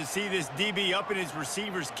expected to see this DB up in his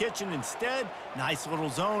receiver's kitchen. Instead, nice little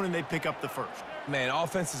zone, and they pick up the 1st. Man,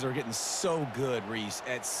 offenses are getting so good, Reese,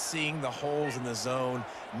 at seeing the holes in the zone,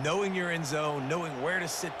 knowing you're in zone, knowing where to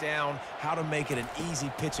sit down, how to make it an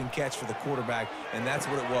easy pitch and catch for the quarterback, and that's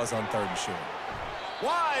what it was on 3rd and short.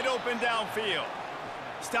 Wide open downfield.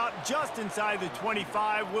 Stop just inside the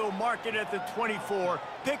 25. We'll mark it at the 24.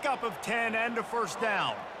 Pickup of 10 and a first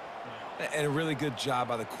down. And a really good job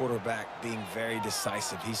by the quarterback being very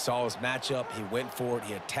decisive. He saw his matchup. He went for it.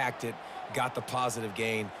 He attacked it. Got the positive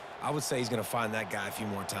gain. I would say he's going to find that guy a few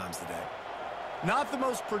more times today. Not the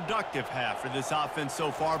most productive half for this offense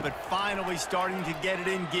so far, but finally starting to get it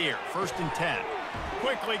in gear. 1st and 10.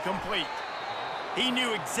 Quickly complete. He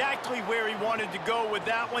knew exactly where he wanted to go with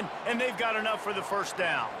that one, and they've got enough for the first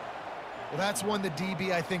down. Well, that's one the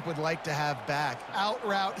DB, I think, would like to have back. Out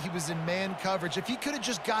route, he was in man coverage. If he could have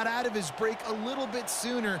just got out of his break a little bit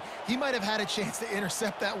sooner, he might have had a chance to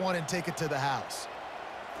intercept that one and take it to the house.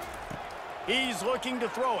 He's looking to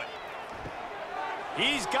throw it.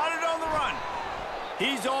 He's got it on the run.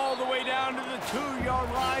 He's all the way down to the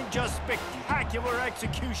 2-yard line. Just spectacular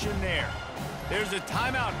execution there. There's a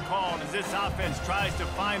timeout called as this offense tries to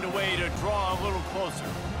find a way to draw a little closer.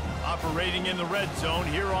 Operating in the red zone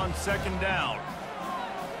here on 2nd down.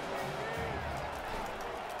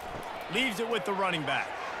 Leaves it with the running back.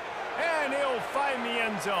 And he'll find the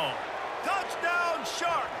end zone. Touchdown,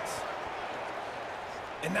 Sharks!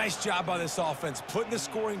 A nice job by this offense, putting the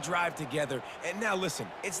scoring drive together. And now, listen,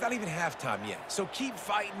 it's not even halftime yet. So keep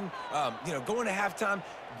fighting, going to halftime,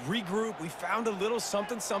 regroup. We found a little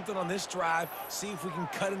something on this drive. See if we can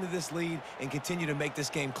cut into this lead and continue to make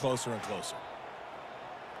this game closer and closer.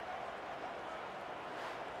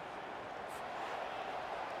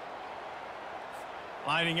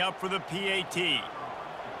 Lining up for the PAT.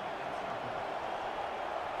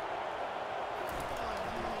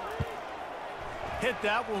 Hit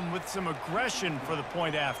that one with some aggression for the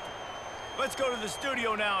point after. Let's go to the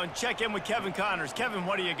studio now and check in with Kevin Connors. Kevin,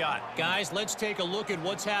 what do you got? Guys, let's take a look at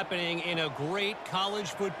what's happening in a great college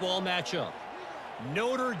football matchup.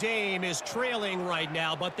 Notre Dame is trailing right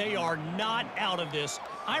now, but they are not out of this.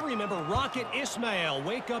 I remember Rocket Ismail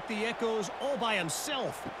wake up the echoes all by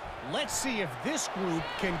himself. Let's see if this group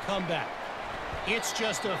can come back. It's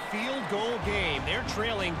just a field goal game. They're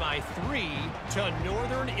trailing by 3 to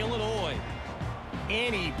Northern Illinois.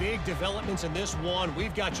 Any big developments in this one,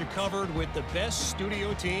 we've got you covered with the best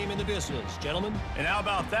studio team in the business, gentlemen. And how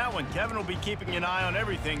about that one? Kevin will be keeping an eye on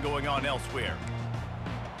everything going on elsewhere.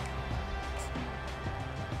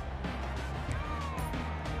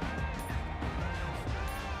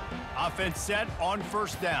 Offense set on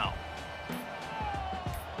 1st down.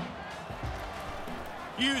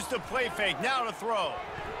 Use the play fake, now to throw.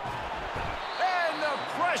 And the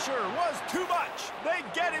pressure was too much. They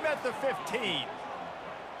get him at the 15.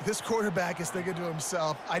 This quarterback is thinking to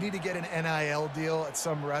himself, I need to get an NIL deal at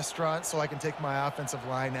some restaurant so I can take my offensive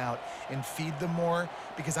line out and feed them more,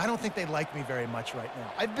 because I don't think they like me very much right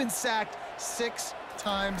now. I've been sacked 6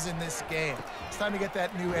 times in this game. It's time to get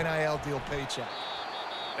that new NIL deal paycheck.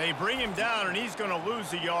 They bring him down, and he's going to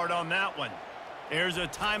lose a yard on that one. There's a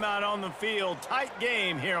timeout on the field. Tight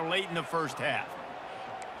game here late in the first half.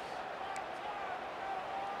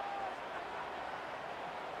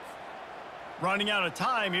 Running out of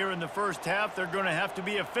time here in the first half. They're going to have to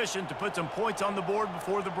be efficient to put some points on the board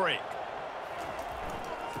before the break.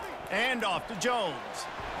 And off to Jones.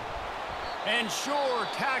 And sure,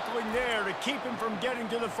 tackling there to keep him from getting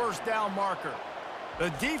to the first down marker. The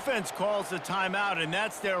defense calls the timeout, and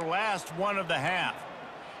that's their last one of the half.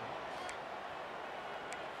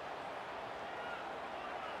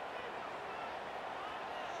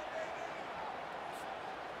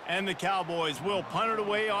 And the Cowboys will punt it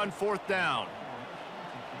away on 4th down.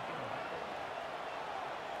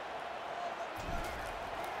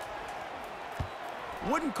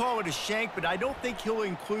 Wouldn't call it a shank, but I don't think he'll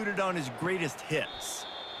include it on his greatest hits.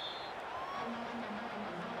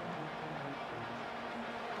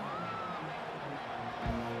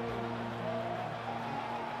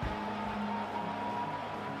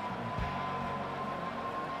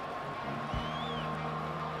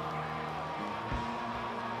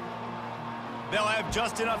 They'll have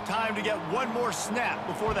just enough time to get one more snap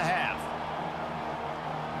before the half.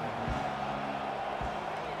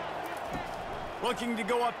 Looking to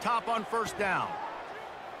go up top on 1st down.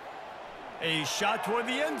 A shot toward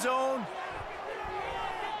the end zone.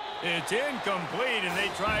 It's incomplete, and they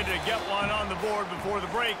tried to get one on the board before the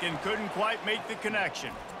break and couldn't quite make the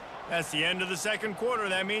connection. That's the end of the 2nd quarter.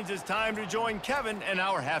 That means it's time to join Kevin and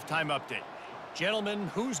our halftime update. Gentlemen,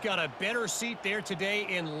 who's got a better seat there today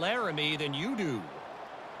in Laramie than you do?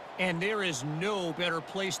 And there is no better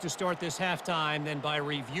place to start this halftime than by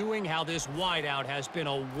reviewing how this wideout has been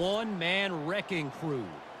a one-man wrecking crew.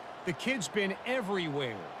 The kid's been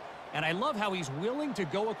everywhere, and I love how he's willing to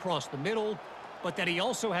go across the middle, but that he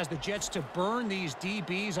also has the jets to burn these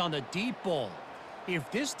DBs on the deep ball. If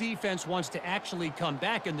this defense wants to actually come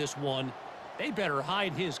back in this one, they better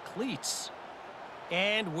hide his cleats.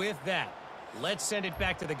 And with that, let's send it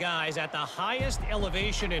back to the guys at the highest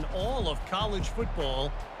elevation in all of college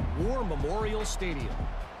football, War Memorial Stadium.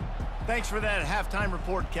 Thanks for that halftime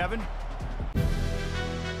report, Kevin.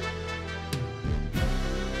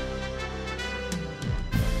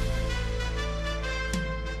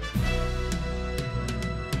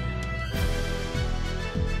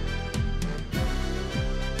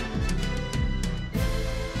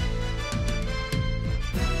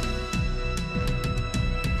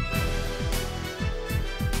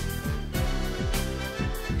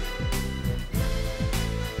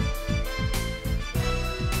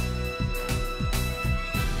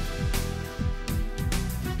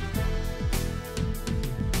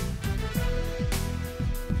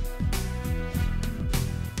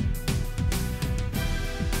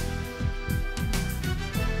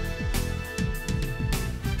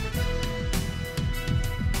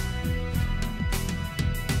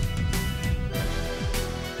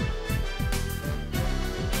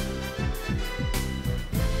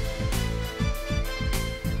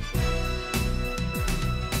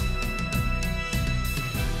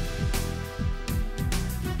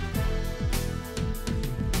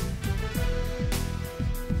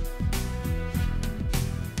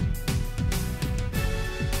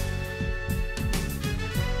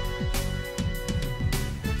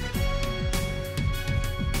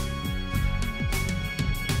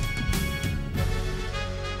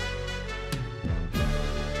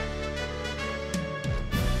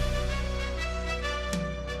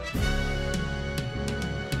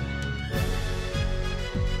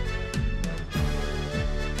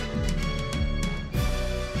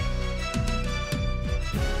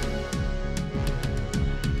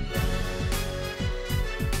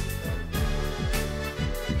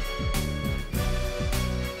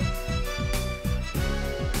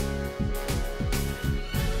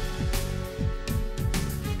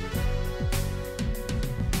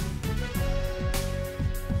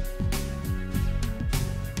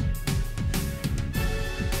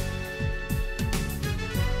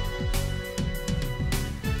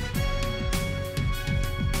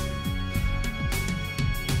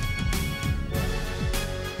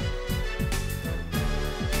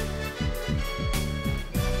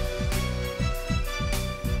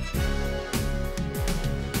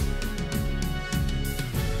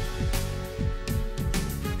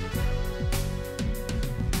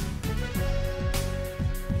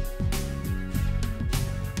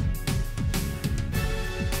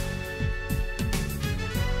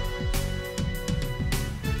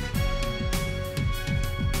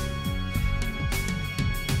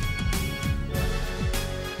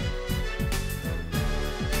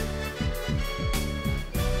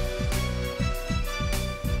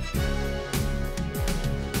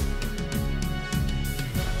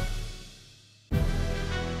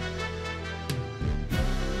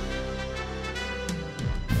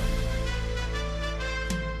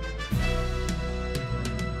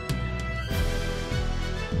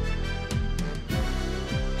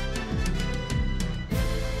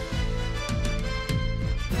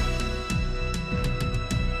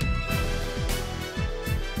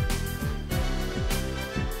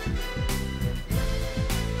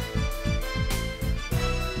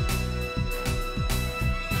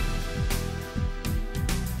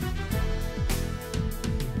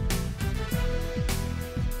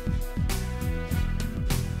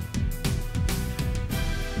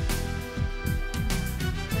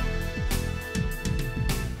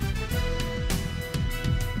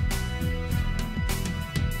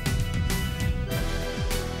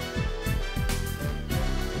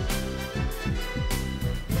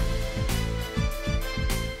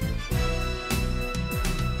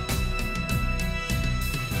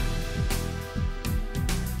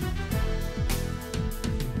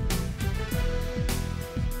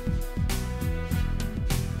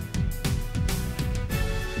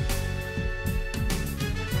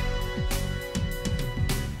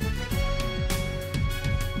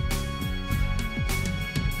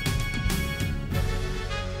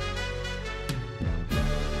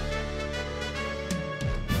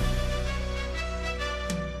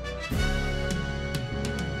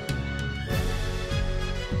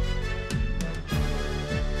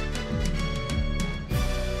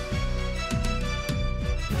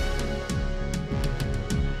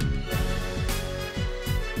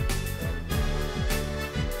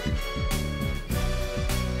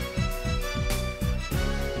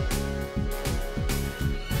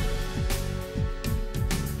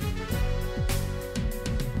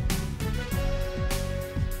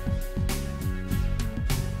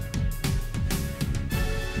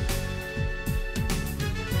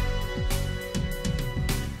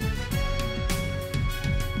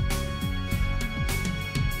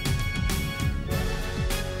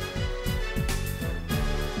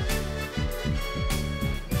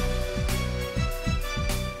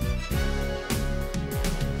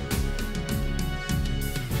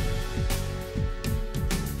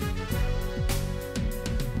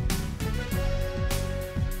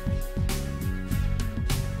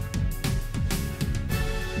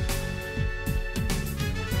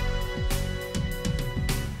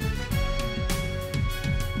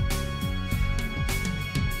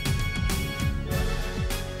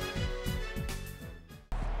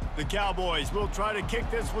 The Cowboys will try to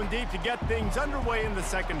kick this one deep to get things underway in the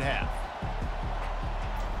second half.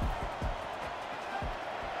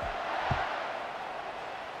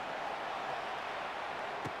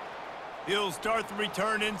 He'll start the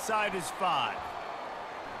return inside his 5.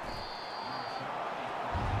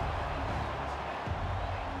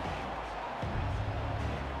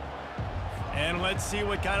 And let's see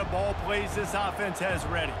what kind of ball plays this offense has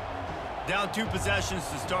ready. Down 2 possessions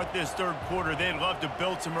to start this third quarter. They'd love to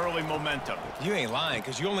build some early momentum. You ain't lying,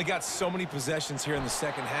 because you only got so many possessions here in the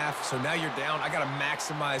second half, so now you're down. I got to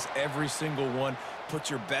maximize every single one,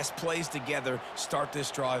 put your best plays together, start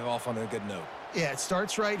this drive off on a good note. Yeah, it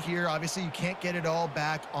starts right here. Obviously, you can't get it all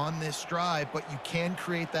back on this drive, but you can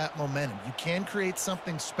create that momentum. You can create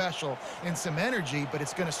something special and some energy, but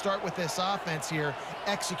it's going to start with this offense here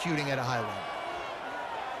executing at a high level.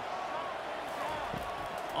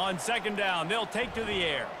 On second down, they'll take to the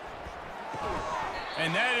air.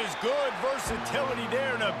 And that is good versatility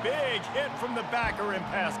there and a big hit from the backer in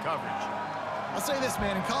pass coverage. I'll say this,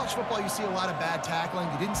 man, in college football, you see a lot of bad tackling.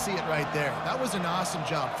 You didn't see it right there. That was an awesome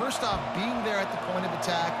job. First off, being there at the point of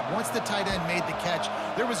attack, once the tight end made the catch,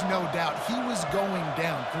 there was no doubt he was going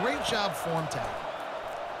down. Great job form tackle.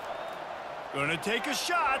 Gonna take a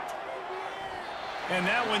shot. And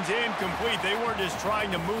that one's incomplete. They weren't just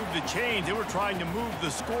trying to move the chains. They were trying to move the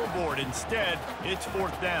scoreboard. Instead, it's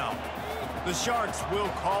 4th down. The Sharks will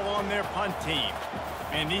call on their punt team.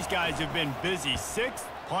 And these guys have been busy. 6th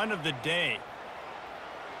punt of the day.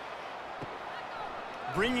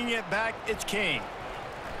 Bringing it back, it's King.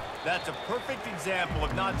 That's a perfect example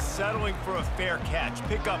of not settling for a fair catch.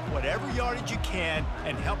 Pick up whatever yardage you can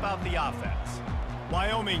and help out the offense.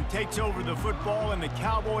 Wyoming takes over the football and the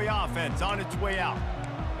Cowboy offense on its way out.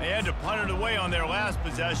 They had to punt it away on their last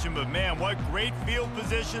possession, but man, what great field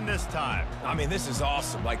position this time. I mean, this is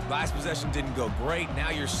awesome. Like, last possession didn't go great. Now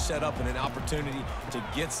you're set up in an opportunity to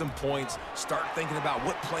get some points. Start thinking about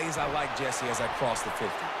what plays I like, Jesse, as I cross the 50.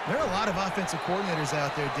 There are a lot of offensive coordinators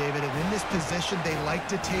out there, David, and in this position, they like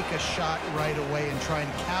to take a shot right away and try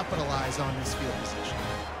and capitalize on this field position.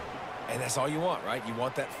 And that's all you want, right? You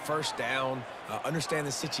want that first down, understand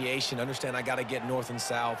the situation, understand I got to get north and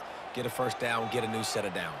south, get a first down, get a new set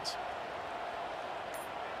of downs.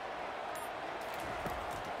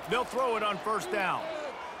 They'll throw it on first down.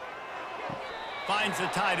 Finds the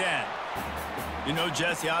tight end. You know,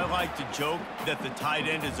 Jesse, I like to joke that the tight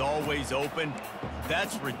end is always open.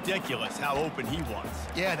 That's ridiculous how open he was.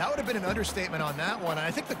 Yeah, that would have been an understatement on that one.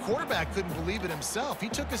 I think the quarterback couldn't believe it himself. He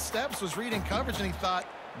took his steps, was reading coverage, and he thought,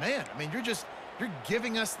 man, I mean, you're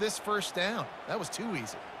giving us this first down. That was too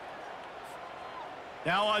easy.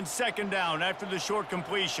 Now on second down after the short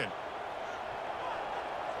completion.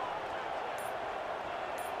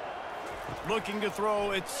 Looking to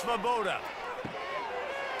throw, it's Svoboda.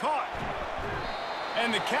 Caught.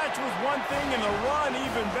 And the catch was one thing and the run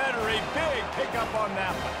even better. A big pickup on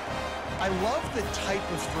that one. I love the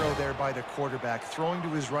type of throw there by the quarterback, throwing to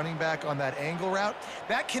his running back on that angle route.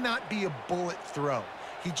 That cannot be a bullet throw.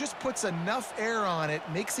 He just puts enough air on it,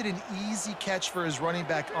 makes it an easy catch for his running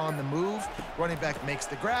back on the move. Running back makes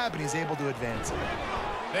the grab, and he's able to advance it.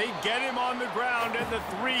 They get him on the ground at the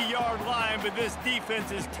 3-yard line, but this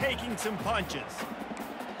defense is taking some punches.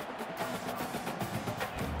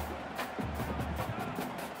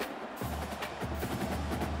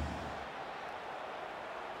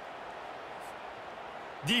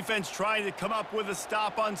 Defense trying to come up with a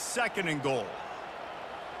stop on 2nd and goal.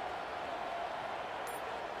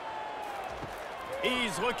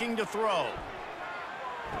 He's looking to throw.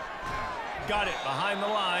 Got it behind the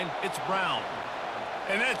line. It's Brown.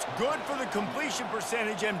 And that's good for the completion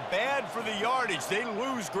percentage and bad for the yardage. They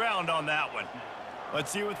lose ground on that one.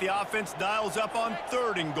 Let's see what the offense dials up on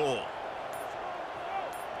 3rd and goal.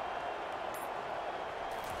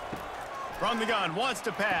 From the gun, wants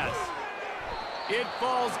to pass. It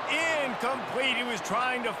falls incomplete. He was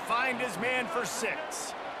trying to find his man for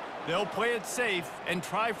 6. They'll play it safe and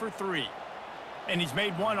try for 3. And he's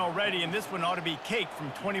made one already, and this one ought to be cake from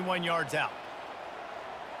 21 yards out.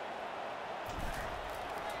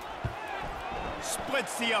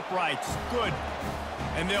 Splits the uprights. Good.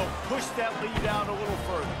 And they'll push that lead out a little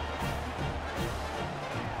further.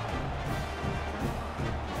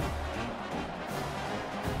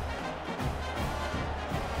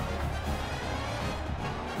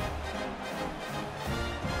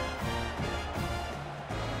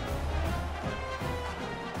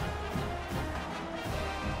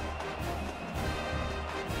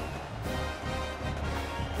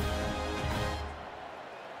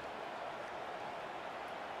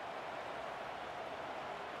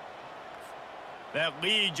 That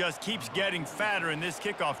lead just keeps getting fatter, and this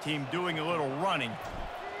kickoff team doing a little running.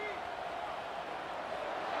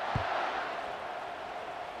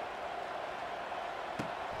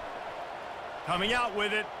 Coming out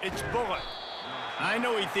with it, it's Bullock. I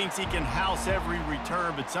know he thinks he can house every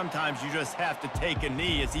return, but sometimes you just have to take a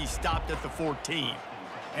knee as he stopped at the 14.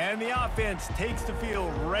 And the offense takes the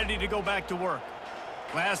field ready to go back to work.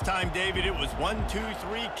 Last time, David, it was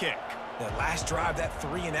 1-2-3 kick. That last drive, that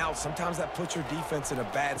 3 and out, sometimes that puts your defense in a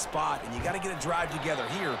bad spot, and you got to get a drive together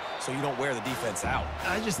here so you don't wear the defense out.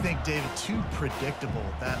 I just think, David, too predictable,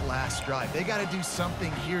 that last drive. They got to do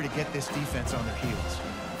something here to get this defense on their heels.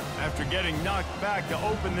 After getting knocked back to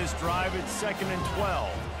open this drive, it's 2nd and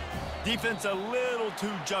 12. Defense a little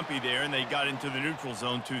too jumpy there, and they got into the neutral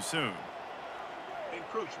zone too soon.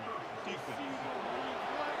 Encroachment. Defense.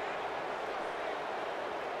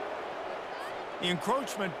 The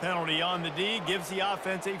encroachment penalty on the D gives the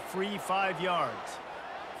offense a free 5 yards.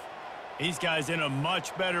 These guys in a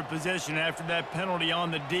much better position after that penalty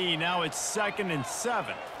on the D. Now it's 2nd and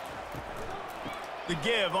 7. The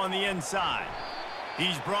give on the inside.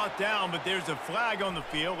 He's brought down, but there's a flag on the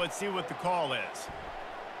field. Let's see what the call is.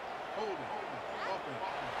 Holding.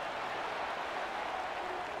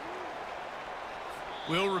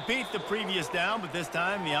 We'll repeat the previous down, but this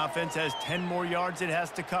time the offense has 10 more yards it has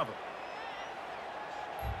to cover.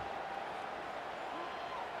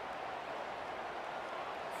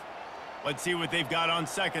 Let's see what they've got on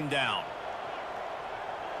 2nd down.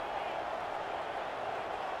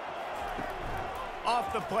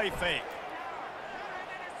 Off the play fake.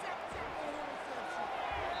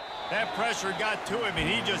 That pressure got to him, and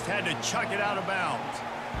he just had to chuck it out of bounds.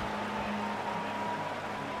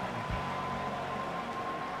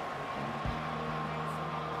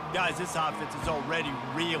 Guys, this offense is already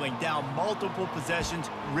reeling down multiple possessions.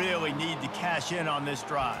 Really need to cash in on this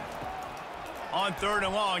drive. On 3rd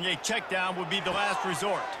and long, a check down would be the last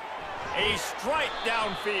resort. A strike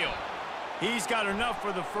downfield. He's got enough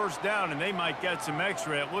for the 1st down, and they might get some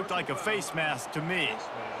extra. It looked like a face mask to me.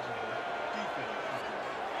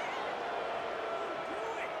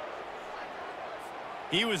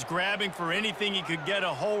 He was grabbing for anything he could get a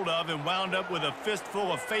hold of and wound up with a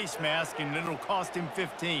fistful of face mask, and it'll cost him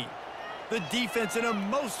 15. The defense in a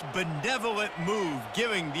most benevolent move,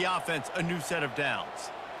 giving the offense a new set of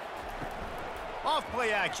downs. Off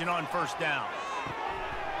play action on 1st down.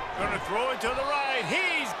 Gonna throw it to the right.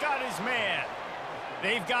 He's got his man.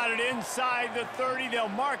 They've got it inside the 30. They'll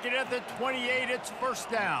mark it at the 28. It's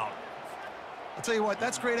 1st down. I'll tell you what,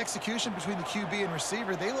 that's great execution between the QB and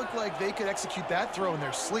receiver. They look like they could execute that throw in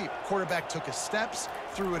their sleep. Quarterback took his steps,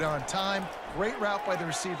 threw it on time. Great route by the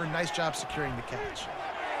receiver. Nice job securing the catch.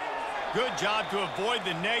 Good job to avoid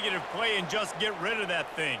the negative play and just get rid of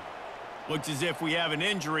that thing. Looks as if we have an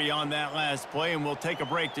injury on that last play, and we'll take a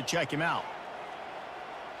break to check him out.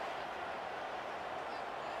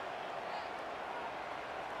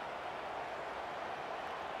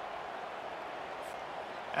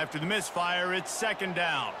 After the misfire, it's 2nd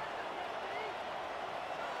down.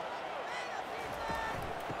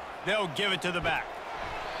 They'll give it to the back.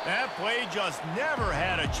 That play just never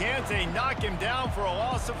had a chance. They knock him down for a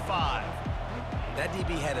loss of 5. That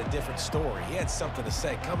DB had a different story. He had something to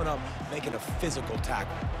say, coming up, making a physical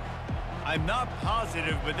tackle. I'm not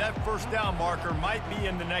positive, but that 1st down marker might be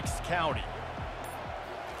in the next county.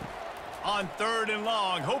 On 3rd and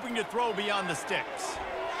long, hoping to throw beyond the sticks.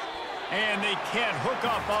 And they can't hook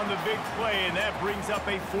up on the big play, and that brings up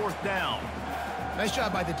a 4th down. Nice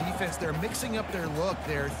job by the defense. They're mixing up their look.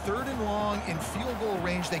 They're 3rd and long in field goal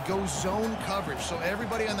range. They go zone coverage, so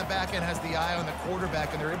everybody on the back end has the eye on the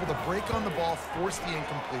quarterback, and they're able to break on the ball, force the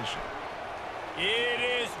incompletion. It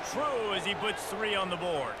is true as he puts 3 on the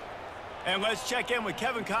board. And let's check in with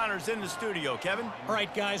Kevin Connors in the studio. Kevin? All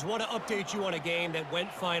right, guys, want to update you on a game that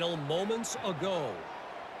went final moments ago.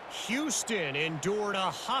 Houston endured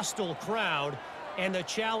a hostile crowd and the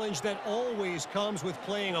challenge that always comes with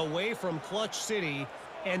playing away from Clutch City,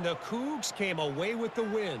 and the Cougs came away with the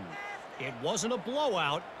win. It wasn't a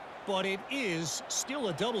blowout, but it is still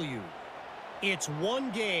a W. It's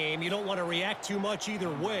one game. You don't want to react too much either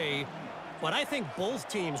way, but I think both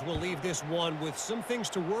teams will leave this one with some things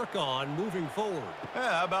to work on moving forward.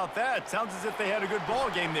 Yeah, how about that? Sounds as if they had a good ball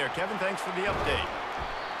game there, Kevin. Thanks for the update.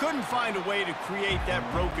 Couldn't find a way to create that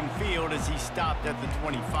broken field as he stopped at the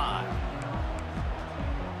 25.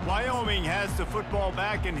 Wyoming has the football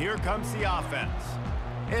back, and here comes the offense.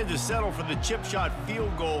 Had to settle for the chip shot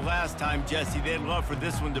field goal last time, Jesse. They'd love for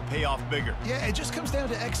this one to pay off bigger. Yeah, it just comes down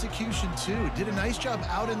to execution, too. Did a nice job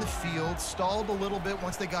out in the field, stalled a little bit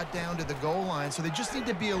once they got down to the goal line, so they just need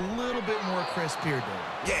to be a little bit more crisp here,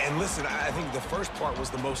 David. Yeah, and listen, I think the first part was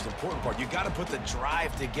the most important part. You got to put the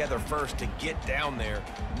drive together first to get down there.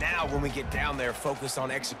 Now, when we get down there, focus on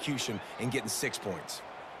execution and getting 6 points.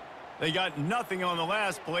 They got nothing on the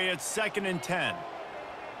last play. It's 2nd and 10.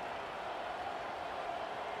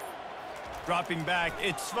 Dropping back,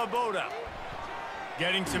 it's Svoboda.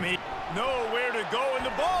 Getting some heat. Nowhere to go, and the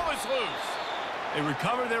ball is loose. They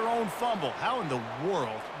recover their own fumble. How in the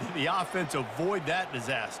world did the offense avoid that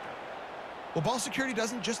disaster? Well, ball security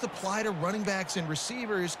doesn't just apply to running backs and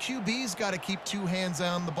receivers. QB's got to keep 2 hands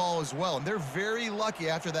on the ball as well, and they're very lucky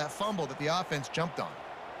after that fumble that the offense jumped on.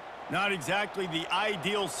 Not exactly the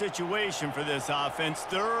ideal situation for this offense.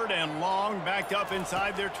 3rd and long, backed up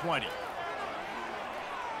inside their 20.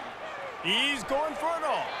 He's going for it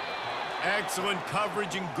all. Excellent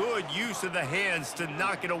coverage and good use of the hands to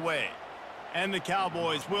knock it away. And the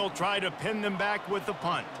Cowboys will try to pin them back with the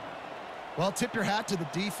punt. Well, tip your hat to the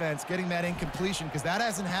defense getting that incompletion, because that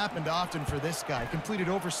hasn't happened often for this guy. Completed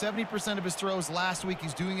over 70% of his throws last week.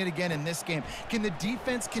 He's doing it again in this game. Can the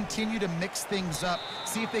defense continue to mix things up,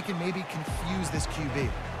 see if they can maybe confuse this QB?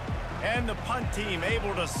 And the punt team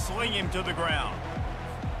able to sling him to the ground.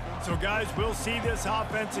 So, guys, we'll see this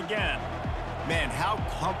offense again. Man, how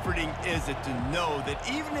comforting is it to know that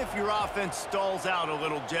even if your offense stalls out a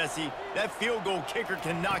little, Jesse, that field goal kicker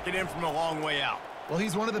can knock it in from a long way out. Well,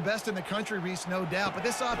 he's one of the best in the country, Reese, no doubt. But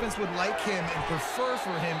this offense would like him and prefer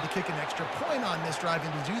for him to kick an extra point on this drive.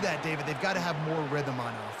 And to do that, David, they've got to have more rhythm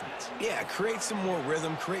on offense. Yeah, create some more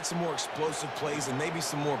rhythm, create some more explosive plays, and maybe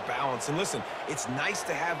some more balance. And listen, it's nice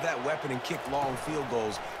to have that weapon and kick long field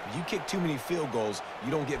goals. If you kick too many field goals,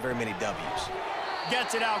 you don't get very many W's.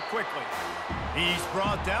 Gets it out quickly. He's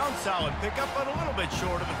brought down. Solid pickup, but a little bit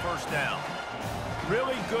short of the first down.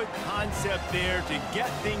 Really good concept there to get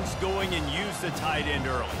things going and use the tight end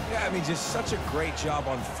early. Yeah, I mean, just such a great job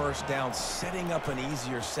on first down, setting up an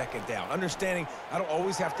easier second down. Understanding I don't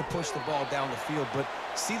always have to push the ball down the field, but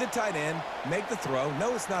see the tight end, make the throw.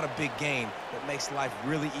 No, it's not a big gain, but makes life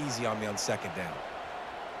really easy on me on second down.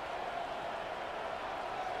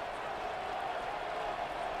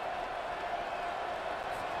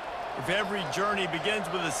 If every journey begins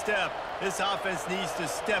with a step, this offense needs to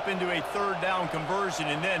step into a 3rd down conversion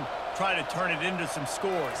and then try to turn it into some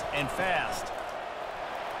scores, and fast.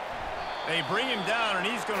 They bring him down, and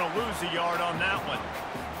he's going to lose a yard on that one.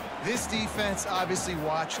 This defense obviously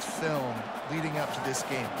watched film leading up to this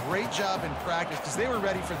game. Great job in practice because they were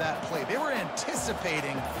ready for that play. They were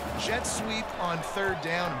anticipating jet sweep on 3rd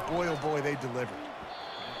down, and boy, oh boy, they delivered.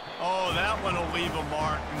 Oh, that one will leave a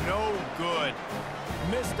mark. No good.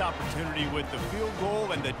 Missed opportunity with the field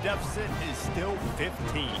goal, and the deficit is still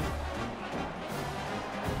 15.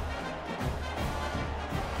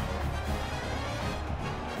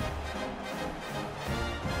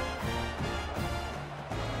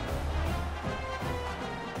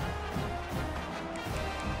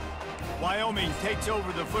 Wyoming takes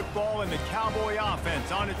over the football, and the Cowboy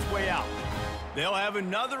offense on its way out. They'll have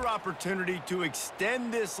another opportunity to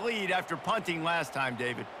extend this lead after punting last time,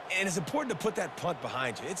 David. And it's important to put that punt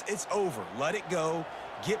behind you. It's over. Let it go.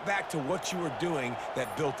 Get back to what you were doing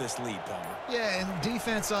that built this lead, Palmer. Yeah, and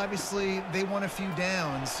defense, obviously, they won a few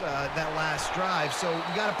downs that last drive, so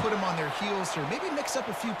you got to put them on their heels here. Maybe mix up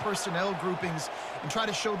a few personnel groupings and try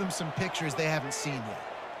to show them some pictures they haven't seen yet.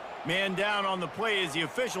 Man down on the play as the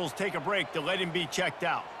officials take a break to let him be checked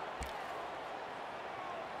out.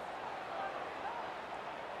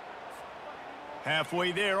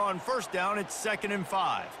 Halfway there on 1st down, it's 2nd and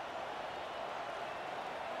 5.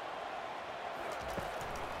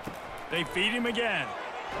 They feed him again.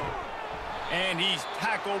 And he's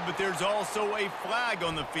tackled, but there's also a flag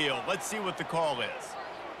on the field. Let's see what the call is.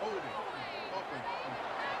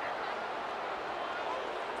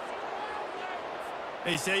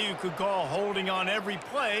 They say you could call holding on every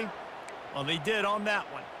play. Well, they did on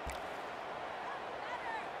that one.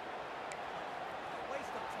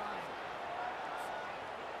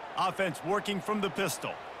 Offense working from the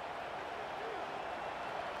pistol.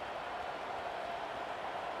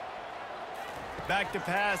 Back to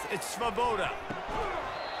pass, it's Svoboda.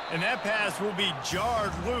 And that pass will be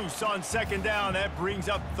jarred loose on 2nd down. That brings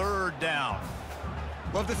up 3rd down.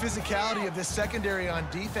 Love the physicality of this secondary on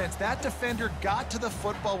defense. That defender got to the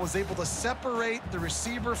football, was able to separate the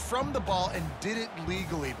receiver from the ball, and did it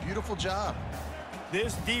legally. Beautiful job.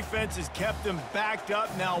 This defense has kept them backed up.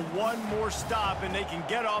 Now one more stop, and they can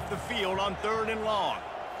get off the field on 3rd and long.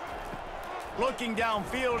 Looking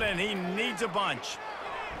downfield, and he needs a bunch.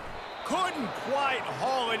 Couldn't quite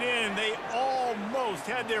haul it in. They almost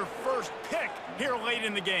had their first pick here late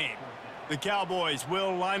in the game. The Cowboys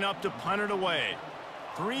will line up to punt it away.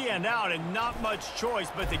 3 and out, and not much choice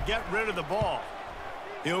but to get rid of the ball.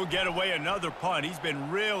 He'll get away another punt. He's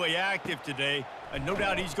been really active today, and no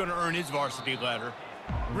doubt he's going to earn his varsity letter.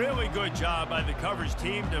 Really good job by the coverage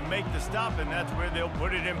team to make the stop, and that's where they'll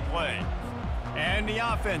put it in play. And the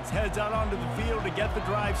offense heads out onto the field to get the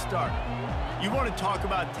drive started. You want to talk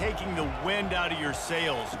about taking the wind out of your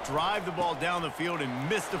sails. Drive the ball down the field and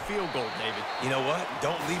miss the field goal, David. You know what?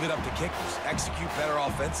 Don't leave it up to kickers. Execute better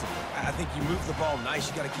offensively. I think you move the ball nice.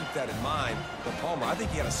 You got to keep that in mind. But, Palmer, I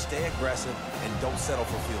think you got to stay aggressive and don't settle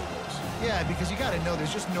for field goals. Yeah, because you got to know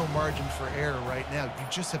there's just no margin for error right now. You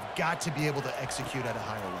just have got to be able to execute at a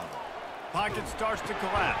higher level. Pocket starts to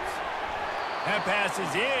collapse. That pass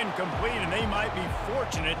is incomplete, and they might be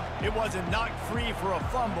fortunate it wasn't knocked free for a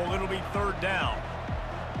fumble. It'll be 3rd down.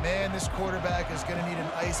 Man, this quarterback is going to need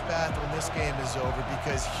an ice bath when this game is over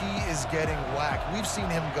because he is getting whacked. We've seen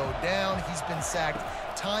him go down. He's been sacked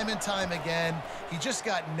time and time again. He just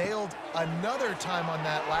got nailed another time on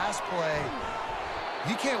that last play.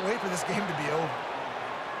 He can't wait for this game to be over.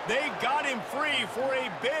 They got him free for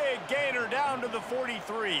a big gainer down to the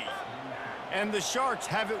 43. And the Sharks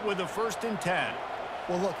have it with a 1st and 10.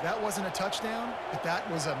 Well, look, that wasn't a touchdown, but that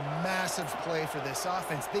was a massive play for this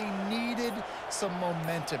offense. They needed some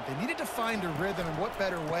momentum. They needed to find a rhythm, and what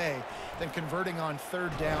better way than converting on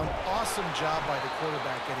 3rd down. Awesome job by the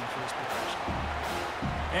quarterback getting first possession.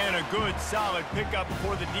 And a good, solid pickup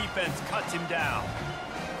before the defense cuts him down.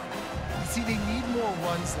 See, they need more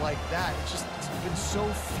runs like that. It's been so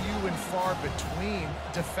few and far between.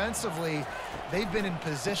 Defensively, they've been in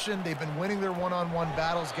position. They've been winning their one-on-one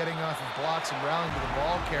battles, getting off of blocks and rallying to the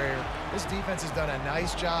ball carrier. This defense has done a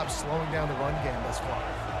nice job slowing down the run game thus far.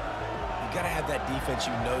 You got to have that defense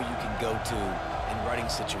you know you can go to in running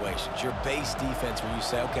situations. Your base defense where you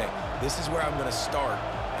say, okay, this is where I'm going to start,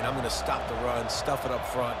 and I'm going to stop the run, stuff it up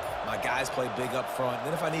front. My guys play big up front. And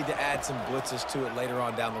then if I need to add some blitzes to it later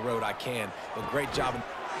on down the road, I can. But great job.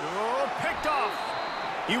 Oh, picked off.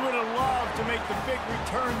 He would have loved to make the big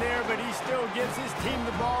return there, but he still gives his team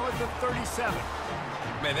the ball at the 37.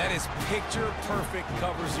 Man, that is picture-perfect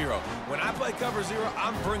cover zero. When I play cover zero,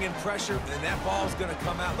 I'm bringing pressure, and that ball's going to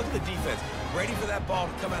come out. Look at the defense. Ready for that ball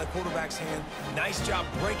to come out of the quarterback's hand. Nice job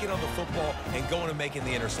breaking on the football and going and making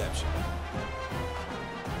the interception.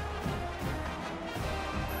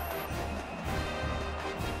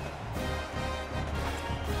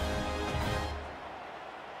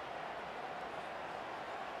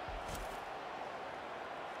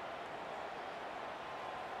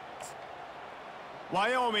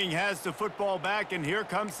 Wyoming has the football back, and here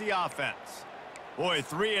comes the offense. Boy,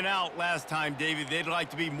 3 and out last time, David. They'd like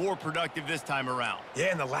to be more productive this time around.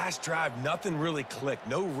 Yeah, in the last drive, nothing really clicked.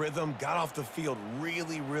 No rhythm, got off the field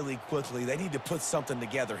really, really quickly. They need to put something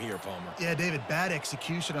together here, Palmer. Yeah, David, bad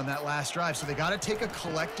execution on that last drive, so they got to take a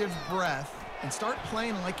collective breath and start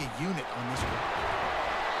playing like a unit on this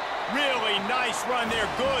one. Really nice run there.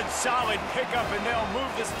 Good, solid pickup, and they'll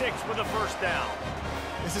move the sticks for the 1st down.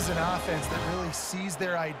 This is an offense that really sees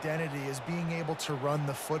their identity as being able to run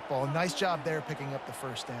the football. Nice job there picking up the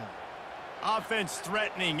 1st down. Offense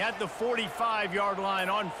threatening at the 45-yard line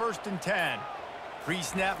on 1st and 10.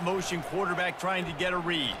 Pre-snap motion, quarterback trying to get a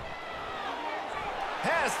read.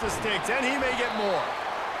 Past the sticks, and he may get more.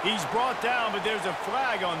 He's brought down, but there's a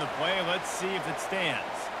flag on the play. Let's see if it stands.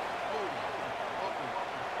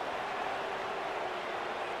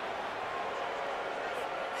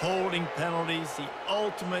 Holding penalties, the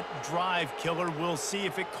ultimate drive killer. We'll see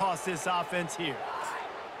if it costs this offense here.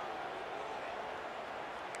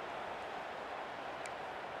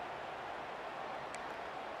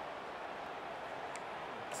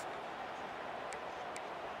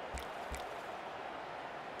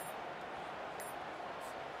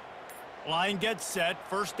 Line gets set,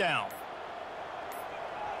 1st down.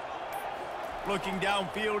 Looking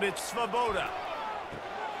downfield, it's Svoboda.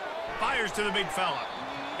 Fires to the big fella.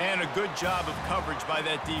 And a good job of coverage by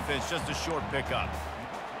that defense, just a short pickup.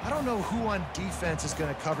 I don't know who on defense is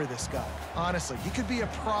going to cover this guy. Honestly, he could be a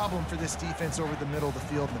problem for this defense over the middle of the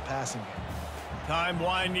field in the passing game. Time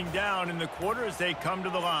winding down in the quarter as they come to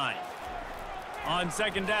the line. On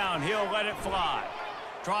 2nd down, he'll let it fly.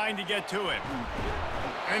 Trying to get to it.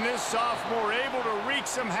 And this sophomore able to wreak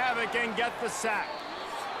some havoc and get the sack.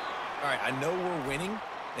 All right, I know we're winning,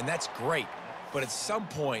 and that's great. But at some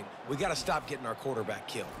point, we got to stop getting our quarterback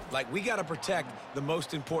killed. Like, we got to protect the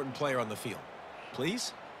most important player on the field.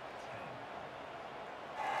 Please?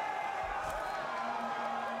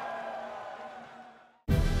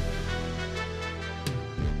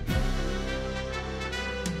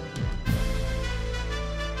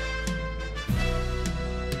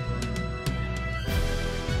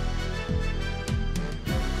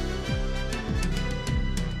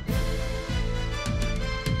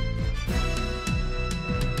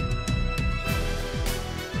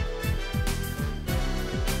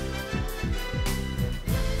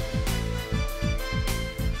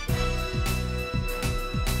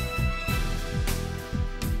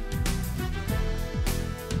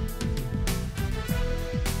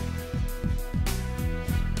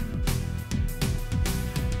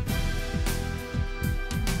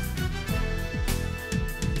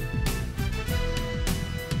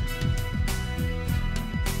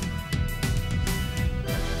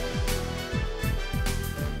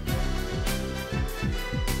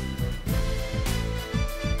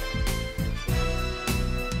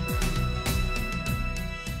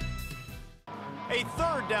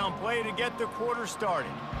 down play to get the quarter started.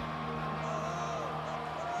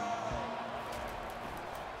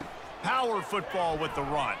 Power football with the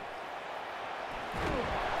run.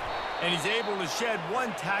 And he's able to shed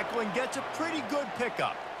one tackle and gets a pretty good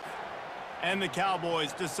pickup. And the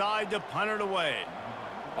Cowboys decide to punt it away.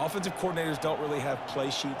 Offensive coordinators don't really have play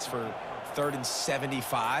sheets for 3rd and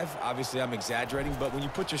 75. Obviously, I'm exaggerating, but when you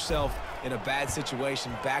put yourself in a bad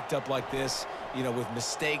situation, backed up like this, you know, with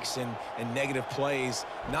mistakes and negative plays,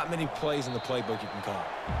 not many plays in the playbook you can call.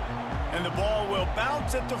 And the ball will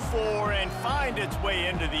bounce at the 4 and find its way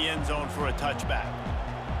into the end zone for a touchback.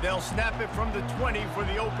 They'll snap it from the 20 for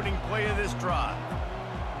the opening play of this drive.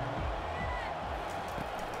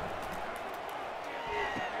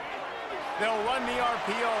 They'll run the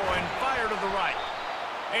RPO and fire to the right.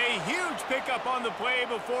 A huge pickup on the play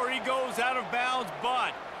before he goes out of bounds,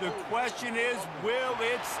 but the question is, will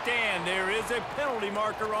it stand? There is a penalty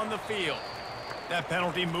marker on the field. That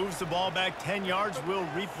penalty moves the ball back 10 yards. We'll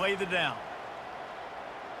replay the down.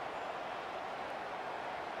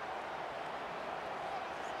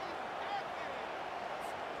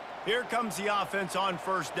 Here comes the offense on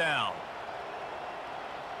first down.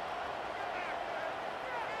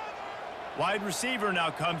 Wide receiver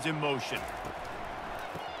now comes in motion.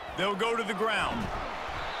 They'll go to the ground.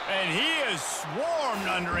 And he is swarmed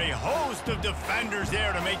under a host of defenders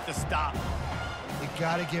there to make the stop. You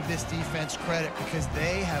got to give this defense credit because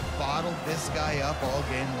they have bottled this guy up all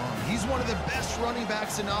game long. He's one of the best running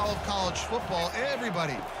backs in all of college football.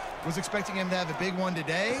 Everybody was expecting him to have a big one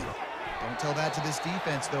today. Don't tell that to this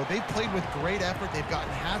defense, though. They've played with great effort. They've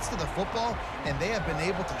gotten hats to the football, and they have been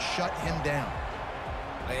able to shut him down.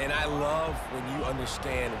 And I love when you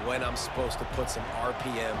understand when I'm supposed to put some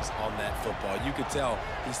RPMs on that football. You could tell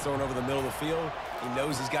he's throwing over the middle of the field. He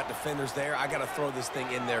knows he's got defenders there. I got to throw this thing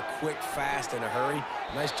in there quick, fast, in a hurry.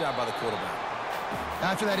 Nice job by the quarterback.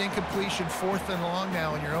 After that incompletion, 4th and long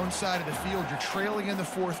now on your own side of the field, you're trailing in the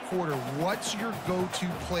 4th quarter. What's your go-to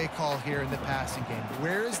play call here in the passing game?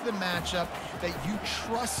 Where is the matchup that you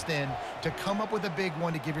trust in to come up with a big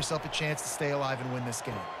one to give yourself a chance to stay alive and win this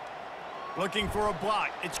game? Looking for a block.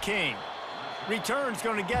 It's King. Return's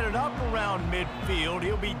going to get it up around midfield.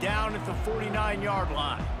 He'll be down at the 49-yard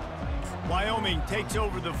line. Wyoming takes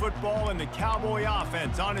over the football and the Cowboy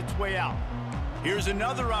offense on its way out. Here's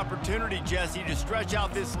another opportunity, Jesse, to stretch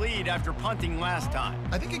out this lead after punting last time.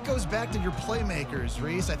 I think it goes back to your playmakers,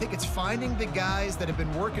 Reese. I think it's finding the guys that have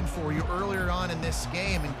been working for you earlier on in this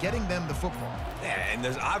game and getting them the football. Yeah, and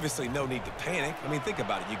there's obviously no need to panic. I mean, think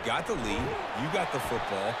about it. You got the lead. You got the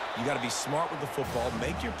football. You got to be smart with the football,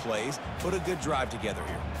 make your plays, put a good drive together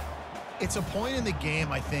here. It's a point in the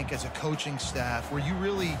game, I think, as a coaching staff where you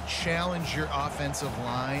really challenge your offensive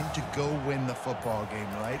line to go win the football game,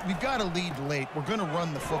 right? We've got a lead late. We're going to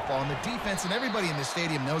run the football, and the defense and everybody in the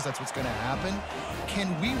stadium knows that's what's going to happen.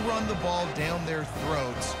 Can we run the ball down their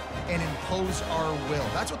throats and impose our will?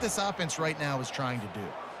 That's what this offense right now is trying to do.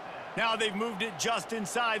 Now they've moved it just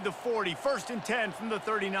inside the 40. 1st and 10 from the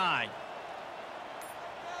 39.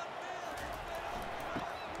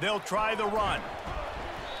 They'll try the run.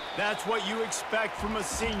 That's what you expect from a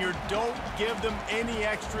senior. Don't give them any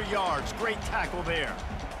extra yards. Great tackle there.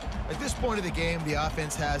 At this point of the game, the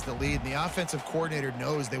offense has the lead, and the offensive coordinator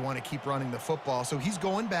knows they want to keep running the football. So he's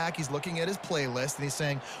going back, he's looking at his playlist, and he's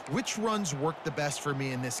saying, which runs work the best for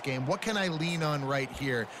me in this game? What can I lean on right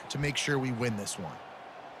here to make sure we win this one?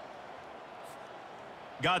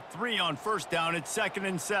 Got 3 on first down. It's 2nd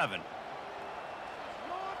and 7.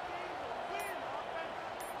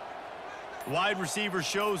 Wide receiver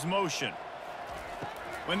shows motion.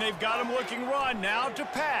 When they've got him looking run, now to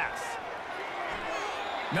pass.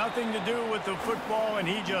 Nothing to do with the football, and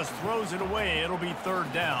he just throws it away. It'll be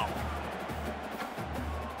 3rd down.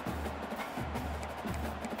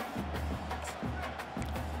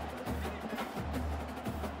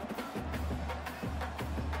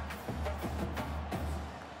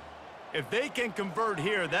 If they can convert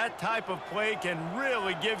here, that type of play can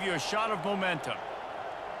really give you a shot of momentum.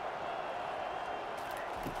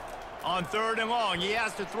 On 3rd and long, he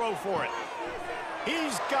has to throw for it.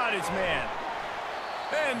 He's got his man.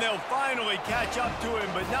 And they'll finally catch up to him,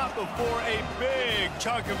 but not before a big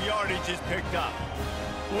chunk of yardage is picked up.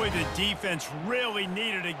 Boy, the defense really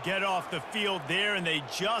needed to get off the field there, and they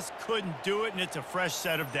just couldn't do it, and it's a fresh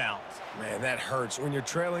set of downs. Man, that hurts. When you're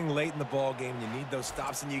trailing late in the ball game, you need those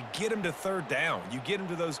stops, and you get them to 3rd down. You get them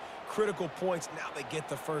to those critical points. Now they get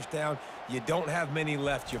the 1st down. You don't have many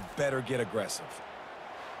left. You better get aggressive.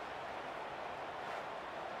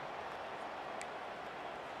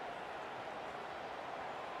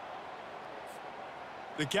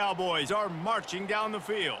 The Cowboys are marching down the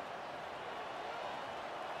field.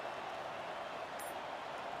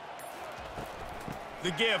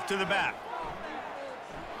 The give to the back.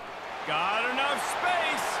 Got enough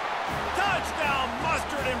space. Touchdown,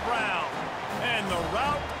 Mustard and Brown. And the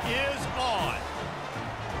route is on.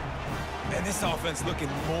 And this offense looking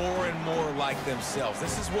more and more like themselves.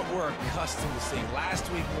 This is what we're accustomed to seeing.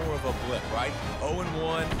 Last week, more of a blip, right?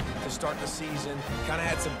 0-1 to start the season. Kind of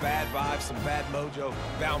had some bad vibes, some bad mojo.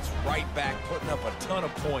 Bounced right back, putting up a ton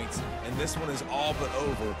of points. And this one is all but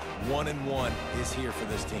over. 1-1 is here for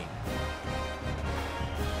this team.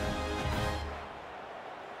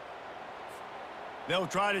 They'll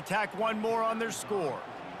try to tack one more on their score.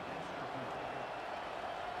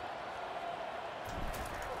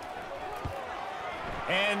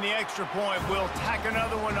 And the extra point will tack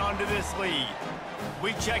another one onto this lead.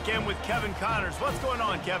 We check in with Kevin Connors. What's going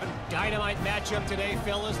on, Kevin? Dynamite matchup today,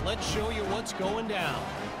 fellas. Let's show you what's going down.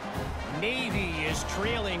 Navy is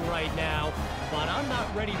trailing right now, but I'm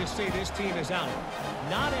not ready to say this team is out.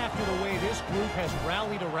 Not after the way this group has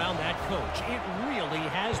rallied around that coach. It really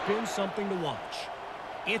has been something to watch.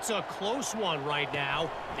 It's a close one right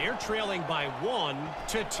now. They're trailing by 1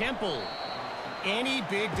 to Temple. Any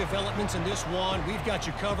big developments in this one, we've got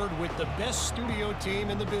you covered with the best studio team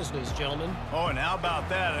in the business, gentlemen. Oh, and how about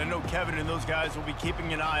that? I know Kevin and those guys will be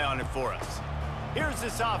keeping an eye on it for us. Here's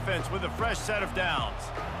this offense with a fresh set of downs.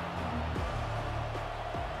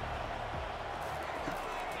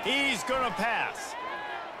 He's gonna pass.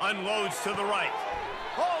 Unloads to the right.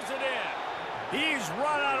 Hauls it in. He's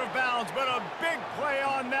run out of bounds, but a big play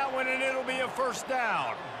on that one, and it'll be a first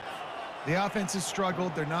down. The offense has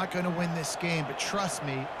struggled. They're not going to win this game, but trust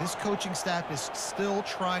me, this coaching staff is still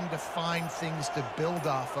trying to find things to build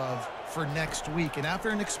off of for next week. And after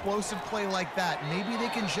an explosive play like that, maybe they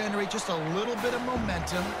can generate just a little bit of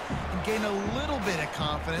momentum and gain a little bit of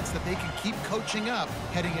confidence that they can keep coaching up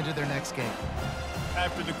heading into their next game.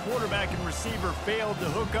 After the quarterback and receiver failed to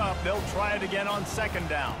hook up, they'll try it again on second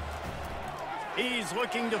down. He's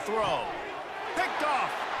looking to throw. Picked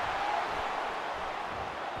off.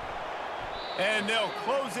 And they'll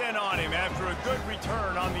close in on him after a good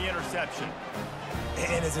return on the interception.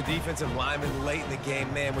 And as a defensive lineman late in the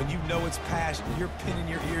game, man, when you know it's passion, you're pinning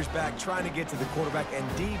your ears back, trying to get to the quarterback, and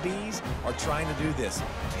DBs are trying to do this.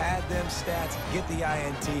 Pad them stats, get the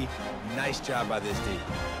INT. Nice job by this D.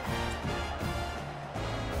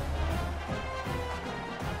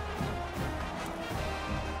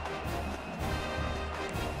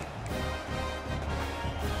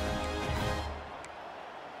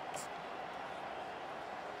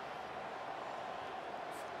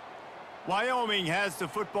 Wyoming has the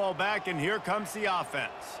football back, and here comes the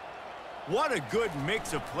offense. What a good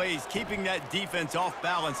mix of plays, keeping that defense off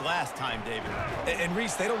balance last time, David. And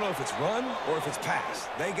Reese, they don't know if it's run or if it's pass.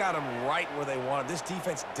 They got them right where they want them. This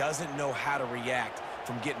defense doesn't know how to react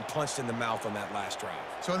from getting punched in the mouth on that last drive.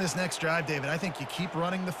 So in this next drive, David, I think you keep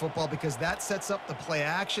running the football because that sets up the play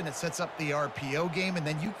action, it sets up the RPO game, and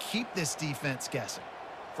then you keep this defense guessing.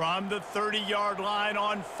 From the 30-yard line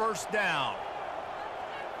on first down.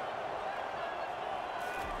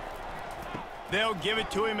 They'll give it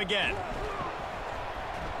to him again.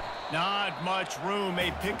 Not much room. A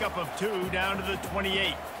pickup of 2 down to the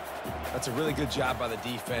 28. That's a really good job by the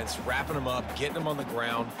defense, wrapping them up, getting them on the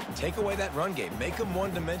ground. Take away that run game. Make them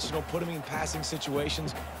one-dimensional, put them in passing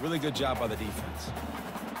situations. Really good job by the defense.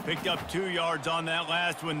 Picked up 2 yards on that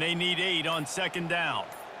last one. They need 8 on second down.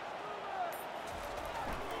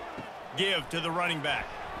 Give to the running back.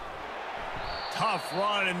 Tough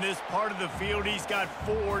run in this part of the field. He's got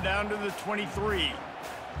 4 down to the 23.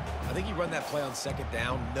 I think you run that play on second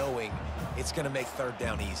down knowing it's going to make third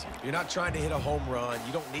down easier. You're not trying to hit a home run.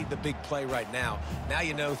 You don't need the big play right now. Now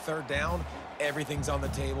you know third down, everything's on the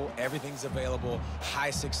table, everything's available,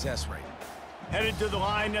 high success rate. Headed to the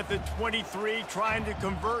line at the 23, trying to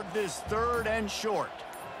convert this third and short.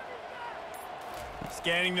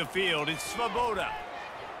 Scanning the field, it's Svoboda.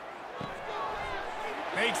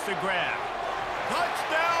 Makes the grab.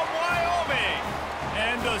 Touchdown, Wyoming!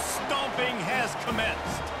 And the stomping has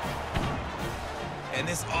commenced. And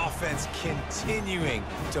this offense continuing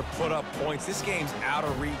to put up points. This game's out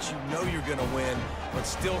of reach. You know you're going to win, but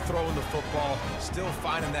still throwing the football, still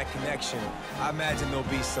finding that connection. I imagine there'll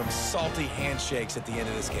be some salty handshakes at the end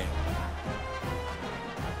of this game.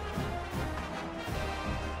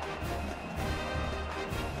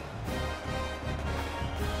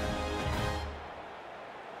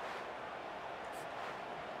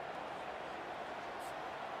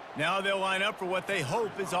 Now they'll line up for what they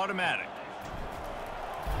hope is automatic.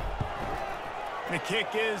 The kick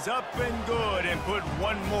is up and good, and put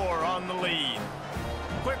 1 more on the lead.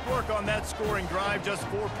 Quick work on that scoring drive, just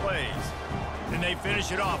 4 plays. And they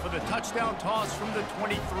finish it off with a touchdown toss from the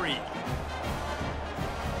 23.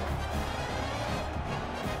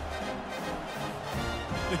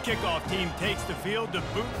 The kickoff team takes the field to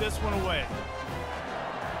boot this one away.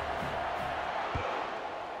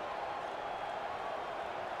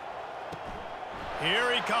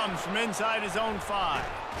 Here he comes from inside his own 5.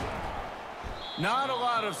 Not a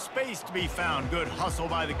lot of space to be found. Good hustle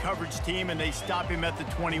by the coverage team, and they stop him at the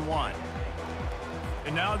 21.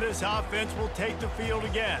 And now this offense will take the field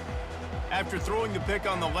again. After throwing the pick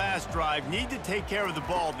on the last drive, need to take care of the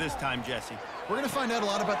ball this time, Jesse. We're going to find out a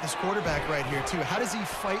lot about this quarterback right here, too. How does he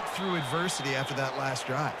fight through adversity after that last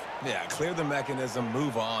drive? Yeah, clear the mechanism,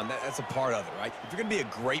 move on. That's a part of it, right? If you're going to be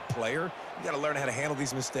a great player, you got to learn how to handle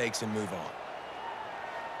these mistakes and move on.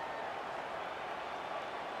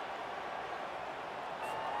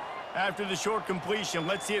 After the short completion,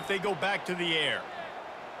 let's see if they go back to the air.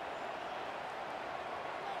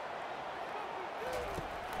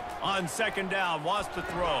 On second down, wants to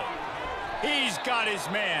throw. He's got his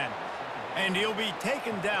man. And he'll be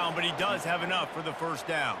taken down, but he does have enough for the first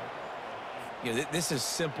down. You know, this is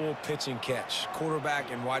simple pitch and catch.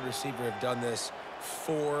 Quarterback and wide receiver have done this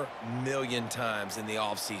 4 million times in the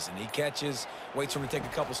offseason. He catches, waits for him to take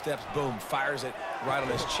a couple steps, boom, fires it right on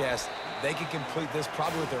his chest. They can complete this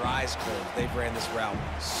probably with their eyes closed. They've ran this route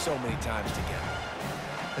so many times together.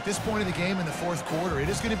 At this point of the game in the fourth quarter, it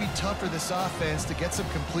is going to be tough for this offense to get some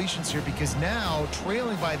completions here because now,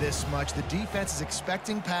 trailing by this much, the defense is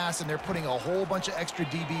expecting pass, and they're putting a whole bunch of extra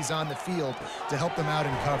DBs on the field to help them out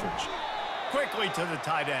in coverage. Quickly to the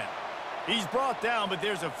tight end. He's brought down, but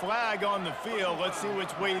there's a flag on the field. Let's see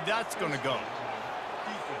which way that's going to go.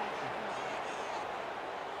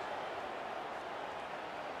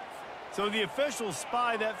 So the officials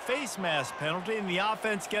spy that face mask penalty, and the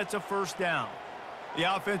offense gets a first down.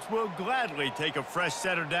 The offense will gladly take a fresh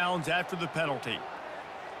set of downs after the penalty.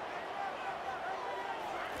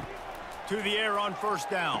 To the air on first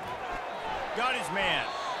down. Got his man.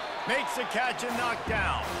 Makes a catch and knocked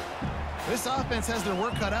down. This offense has their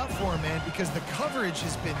work cut out for them, man, because the coverage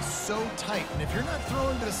has been so tight. And if you're not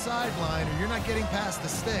throwing to the sideline or you're not getting past the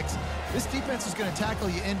sticks, this defense is going to tackle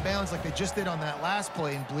you inbounds like they just did on that last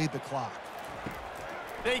play and bleed the clock.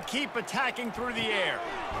 They keep attacking through the air.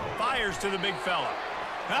 Fires to the big fella.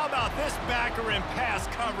 How about this backer in pass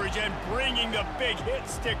coverage and bringing the big hit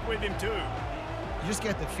stick with him, too? You just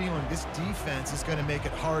get the feeling this defense is going to make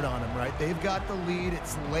it hard on them, right? They've got the lead,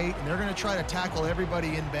 it's late, and they're going to try to tackle everybody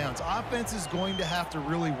inbounds. Offense is going to have to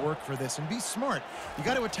really work for this and be smart. You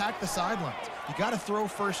got to attack the sidelines. You got to throw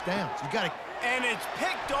first downs. You got to... And it's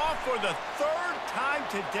picked off for the 3rd time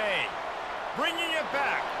today. Bringing it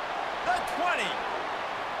back. The 20.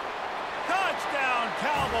 Touchdown,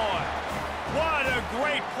 Cowboys. What a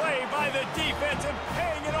great play by the defense and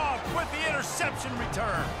paying it off with the interception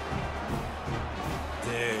return.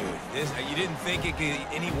 Dude, you didn't think it could get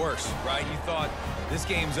any worse, right? You thought this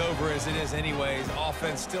game's over as it is anyways.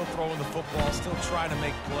 Offense still throwing the football, still trying to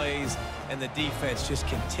make plays, and the defense just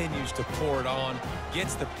continues to pour it on,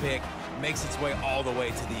 gets the pick, makes its way all the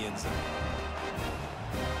way to the end zone.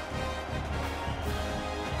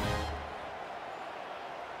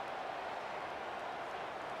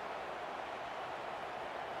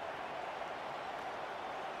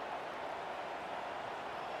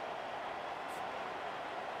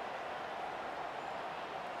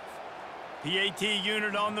 PAT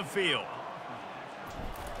unit on the field.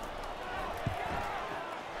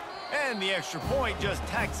 And the extra point just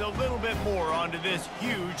tacks a little bit more onto this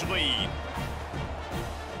huge lead.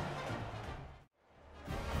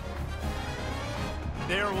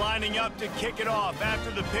 They're lining up to kick it off after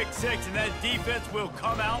the pick six, and that defense will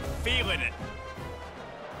come out feeling it.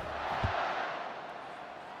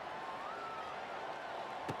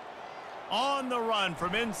 On the run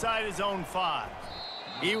from inside his own 5.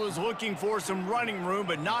 He was looking for some running room,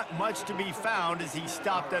 but not much to be found as he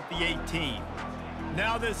stopped at the 18.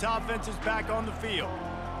 Now this offense is back on the field.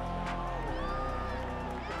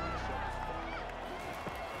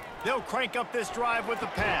 They'll crank up this drive with the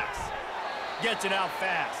pass. Gets it out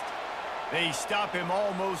fast. They stop him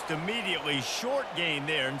almost immediately. Short gain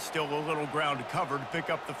there, and still a little ground to cover to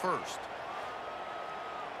pick up the first.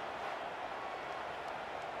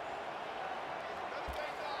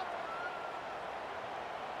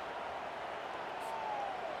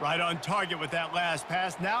 Right on target with that last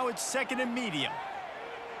pass. Now it's 2nd and medium.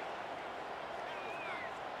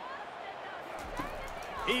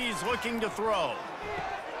 He's looking to throw.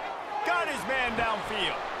 Got his man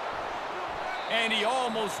downfield. And he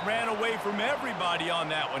almost ran away from everybody on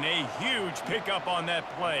that one. A huge pickup on that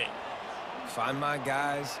play. Find my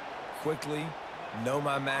guys quickly, know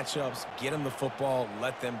my matchups, get them the football,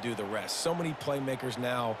 let them do the rest. So many playmakers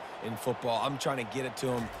now in football. I'm trying to get it to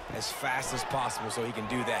him as fast as possible so he can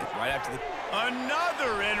do that right after the...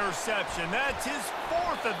 Another interception. That's his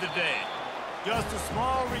 4th of the day. Just a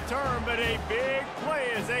small return, but a big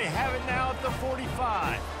play as they have it now at the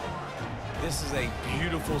 45. This is a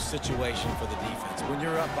beautiful situation for the defense. When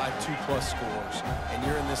you're up by 2+ scores and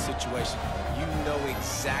you're in this situation, you know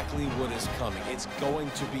exactly what is coming. It's going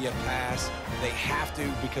to be a pass. They have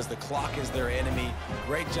to because the clock is their enemy.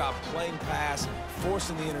 Great job playing pass,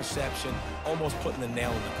 forcing the interception, almost putting the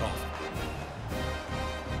nail in the coffin.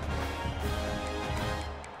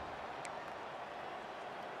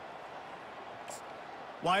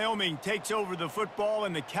 Wyoming takes over the football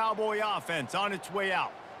and the Cowboy offense on its way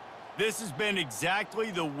out. This has been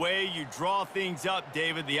exactly the way you draw things up,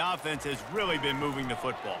 David. The offense has really been moving the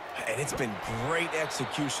football. And it's been great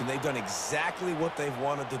execution. They've done exactly what they've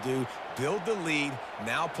wanted to do. Build the lead.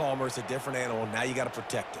 Now Palmer's a different animal. Now you got to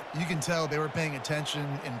protect it. You can tell they were paying attention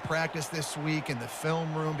in practice this week in the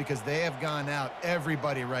film room because they have gone out,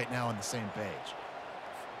 everybody right now on the same page.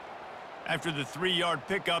 After the 3-yard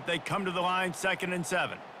pickup, they come to the line 2nd and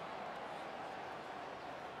 7.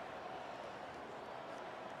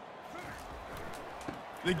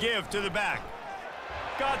 The give to the back.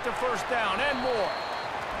 Got the first down and more.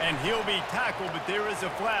 And he'll be tackled, but there is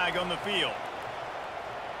a flag on the field.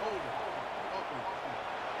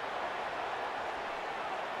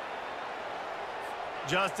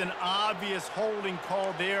 Just an obvious holding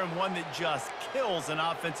call there and one that just kills an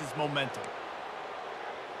offense's momentum.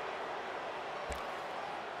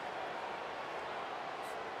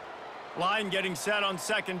 Line getting set on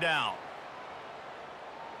 2nd down.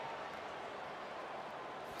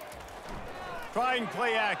 Trying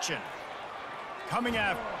play action. Coming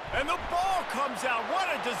after. And the ball comes out. What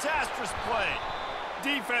a disastrous play.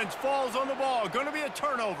 Defense falls on the ball. Going to be a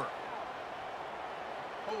turnover.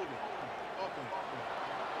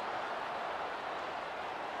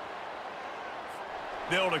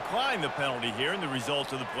 They'll decline the penalty here, and the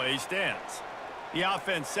result of the play stands. The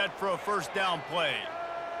offense set for a 1st down play.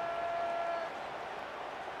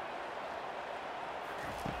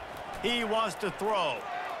 He wants to throw.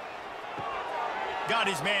 Got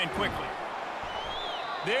his man quickly.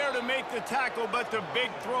 There to make the tackle, but the big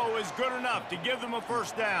throw is good enough to give them a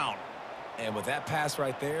 1st down. And with that pass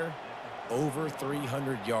right there, over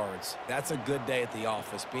 300 yards. That's a good day at the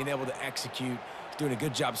office. Being able to execute, doing a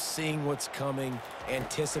good job seeing what's coming,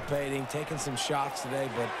 anticipating, taking some shots today.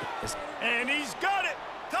 And he's got it.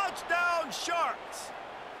 Touchdown, Sharks.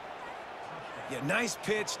 Yeah, nice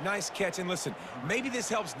pitch, nice catch. And listen, maybe this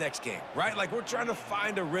helps next game, right? Like we're trying to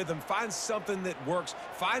find a rhythm, find something that works,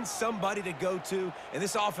 find somebody to go to. And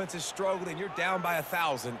this offense is struggling. You're down by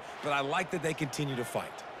 1,000, but I like that they continue to fight.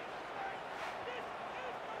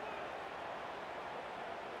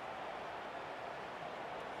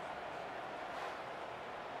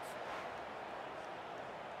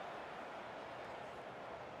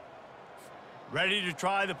 Ready to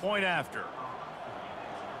try the point after.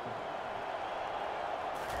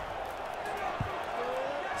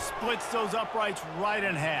 Splits those uprights right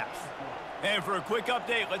in half. And for a quick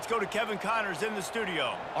update, let's go to Kevin Connors in the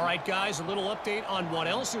studio. All right, guys, a little update on what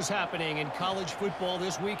else is happening in college football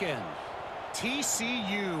this weekend.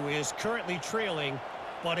 TCU is currently trailing,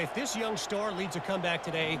 but if this young star leads a comeback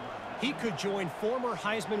today, he could join former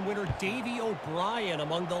Heisman winner Davey O'Brien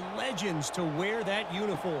among the legends to wear that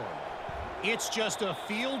uniform. It's just a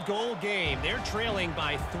field goal game. They're trailing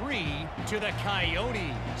by 3 to the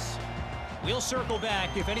Coyotes. We'll circle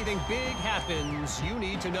back if anything big happens you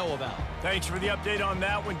need to know about. Thanks for the update on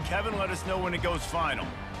that one, Kevin. Let us know when it goes final.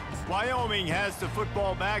 Wyoming has the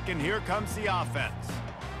football back, and here comes the offense.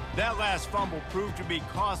 That last fumble proved to be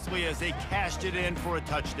costly as they cashed it in for a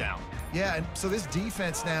touchdown. Yeah, and so this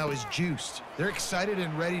defense now is juiced. They're excited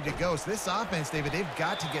and ready to go. So this offense, David, they've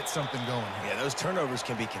got to get something going here. Yeah, those turnovers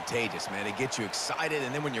can be contagious, man. They get you excited,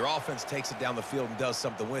 and then when your offense takes it down the field and does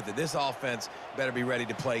something with it, this offense better be ready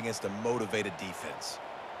to play against a motivated defense.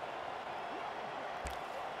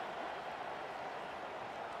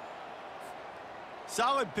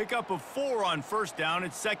 Solid pickup of 4 on 1st down.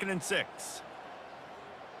 It's 2nd and 6.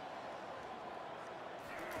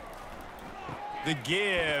 The give,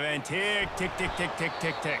 and tick, tick, tick, tick, tick,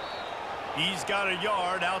 tick, tick. He's got a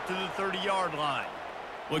yard out to the 30-yard line.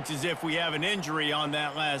 Looks as if we have an injury on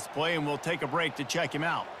that last play, and we'll take a break to check him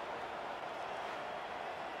out.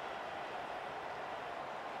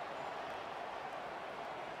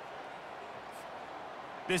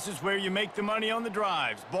 This is where you make the money on the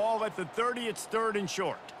drives. Ball at the 30, it's 3rd and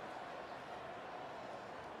short.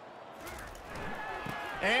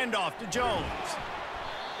 And off to Jones.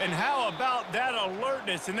 And how about that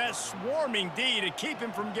alertness and that swarming D to keep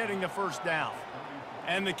him from getting the first down?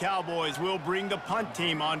 And the Cowboys will bring the punt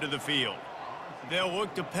team onto the field. They'll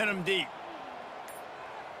look to pin him deep.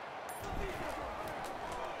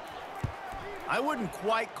 I wouldn't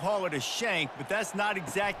quite call it a shank, but that's not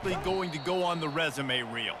exactly going to go on the resume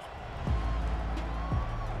reel.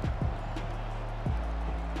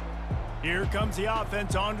 Here comes the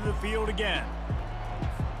offense onto the field again.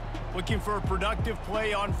 Looking for a productive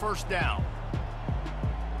play on first down.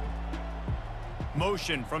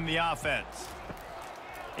 Motion from the offense.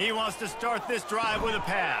 He wants to start this drive with a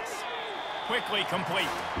pass. Quickly complete.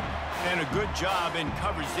 And a good job in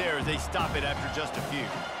coverage there as they stop it after just a few.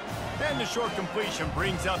 And the short completion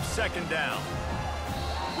brings up second down.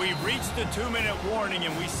 We've reached the 2-minute warning,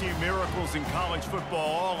 and we see miracles in college football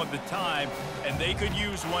all of the time, and they could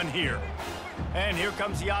use one here. And here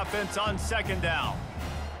comes the offense on second down.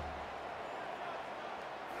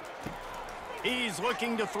 He's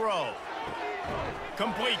looking to throw.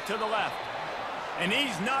 Complete to the left. And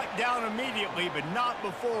he's knocked down immediately, but not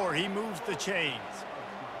before he moves the chains.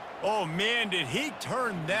 Oh, man, did he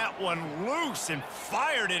turn that one loose and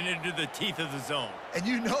fired it into the teeth of the zone. And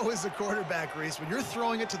you know as a quarterback, Reese, when you're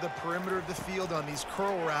throwing it to the perimeter of the field on these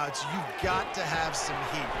curl routes, you've got to have some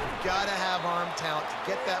heat. You've got to have arm talent to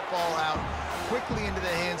get that ball out quickly into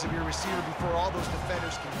the hands of your receiver before all those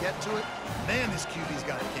defenders can get to it. Man, this QB's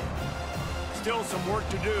got a kick. Still some work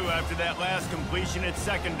to do after that last completion at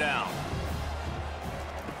second down.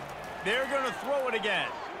 They're going to throw it again.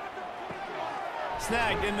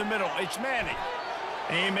 Snagged in the middle. It's Manning.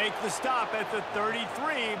 They make the stop at the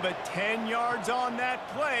 33, but 10 yards on that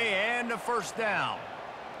play and a first down.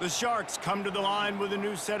 The Sharks come to the line with a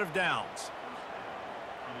new set of downs.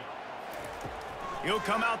 He'll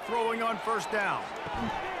come out throwing on first down.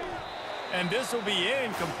 And this will be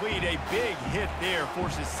incomplete. A big hit there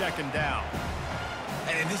forces second down.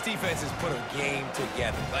 And this defense has put a game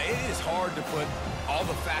together. Like, it is hard to put all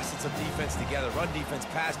the facets of defense together. Run defense,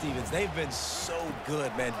 pass defense. They've been so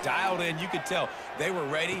good, man. Dialed in. You could tell they were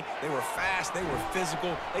ready. They were fast. They were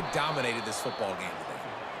physical. They dominated this football game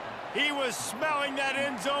today. He was smelling that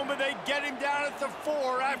end zone, but they get him down at the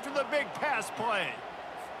 4 after the big pass play.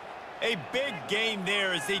 A big gain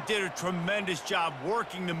there as they did a tremendous job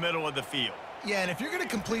working the middle of the field. Yeah, and if you're going to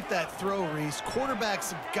complete that throw, Reese,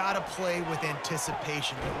 quarterbacks have got to play with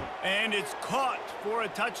anticipation. And it's caught for a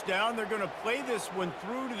touchdown. They're going to play this one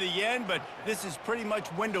through to the end, but this is pretty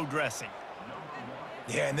much window dressing.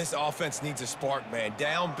 Yeah, and this offense needs a spark, man.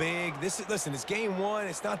 Down big. Listen, it's game one.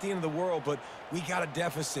 It's not the end of the world, but we got a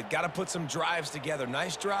deficit. Got to put some drives together.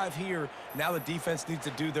 Nice drive here. Now the defense needs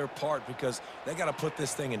to do their part because they got to put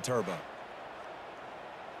this thing in turbo.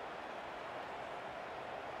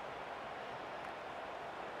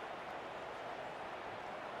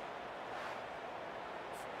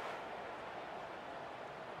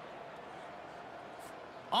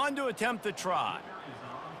 On to attempt the try.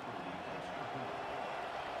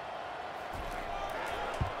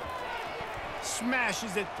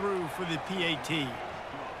 Smashes it through for the PAT.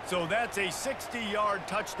 So that's a 60-yard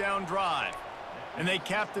touchdown drive. And they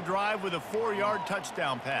cap the drive with a 4-yard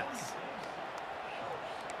touchdown pass.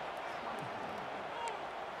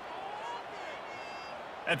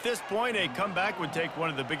 At this point, a comeback would take one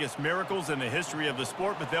of the biggest miracles in the history of the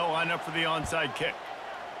sport, but they'll line up for the onside kick.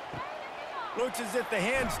 Looks as if the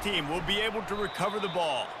hands team will be able to recover the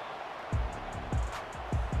ball.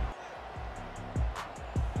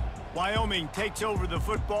 Wyoming takes over the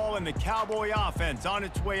football and the Cowboy offense on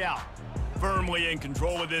its way out. Firmly in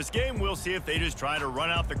control of this game, we'll see if they just try to run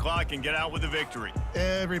out the clock and get out with a victory.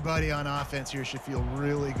 Everybody on offense here should feel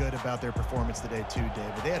really good about their performance today too,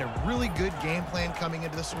 David. They had a really good game plan coming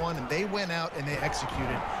into this one, and they went out and they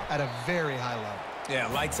executed at a very high level. Yeah,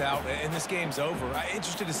 lights out, and this game's over. I'm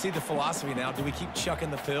interested to see the philosophy now. Do we keep chucking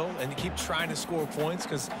the pill and keep trying to score points?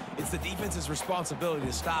 Because it's the defense's responsibility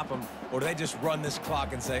to stop them, or do they just run this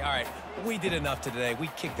clock and say, all right, we did enough today. We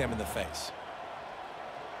kicked them in the face.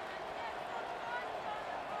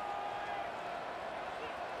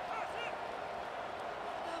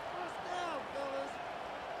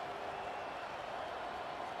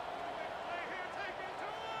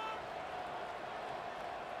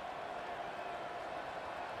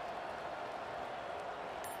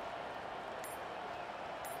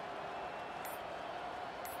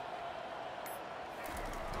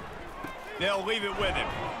 They'll leave it with him.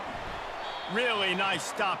 Really nice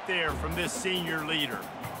stop there from this senior leader.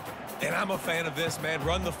 And I'm a fan of this, man.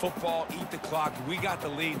 Run the football, eat the clock. We got the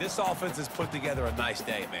lead. This offense has put together a nice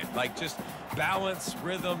day, man. Like, just balance,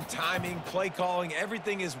 rhythm, timing, play calling,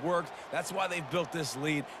 everything has worked. That's why they've built this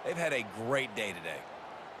lead. They've had a great day today.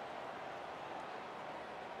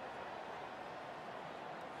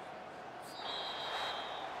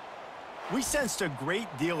 We sensed a great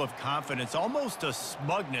deal of confidence, almost a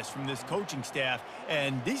smugness from this coaching staff.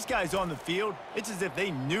 And these guys on the field, it's as if they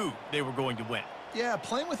knew they were going to win. Yeah,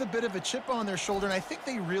 playing with a bit of a chip on their shoulder, and I think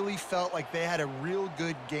they really felt like they had a real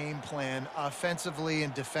good game plan offensively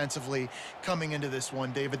and defensively coming into this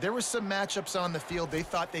one, David. There were some matchups on the field they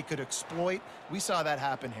thought they could exploit. We saw that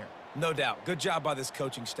happen here. No doubt. Good job by this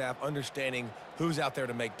coaching staff, understanding who's out there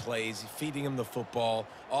to make plays, feeding them the football,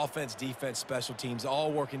 offense, defense, special teams,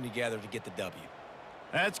 all working together to get the W.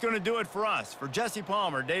 That's going to do it for us. For Jesse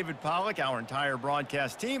Palmer, David Pollack, our entire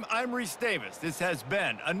broadcast team, I'm Reese Davis. This has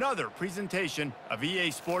been another presentation of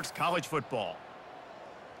EA Sports College Football.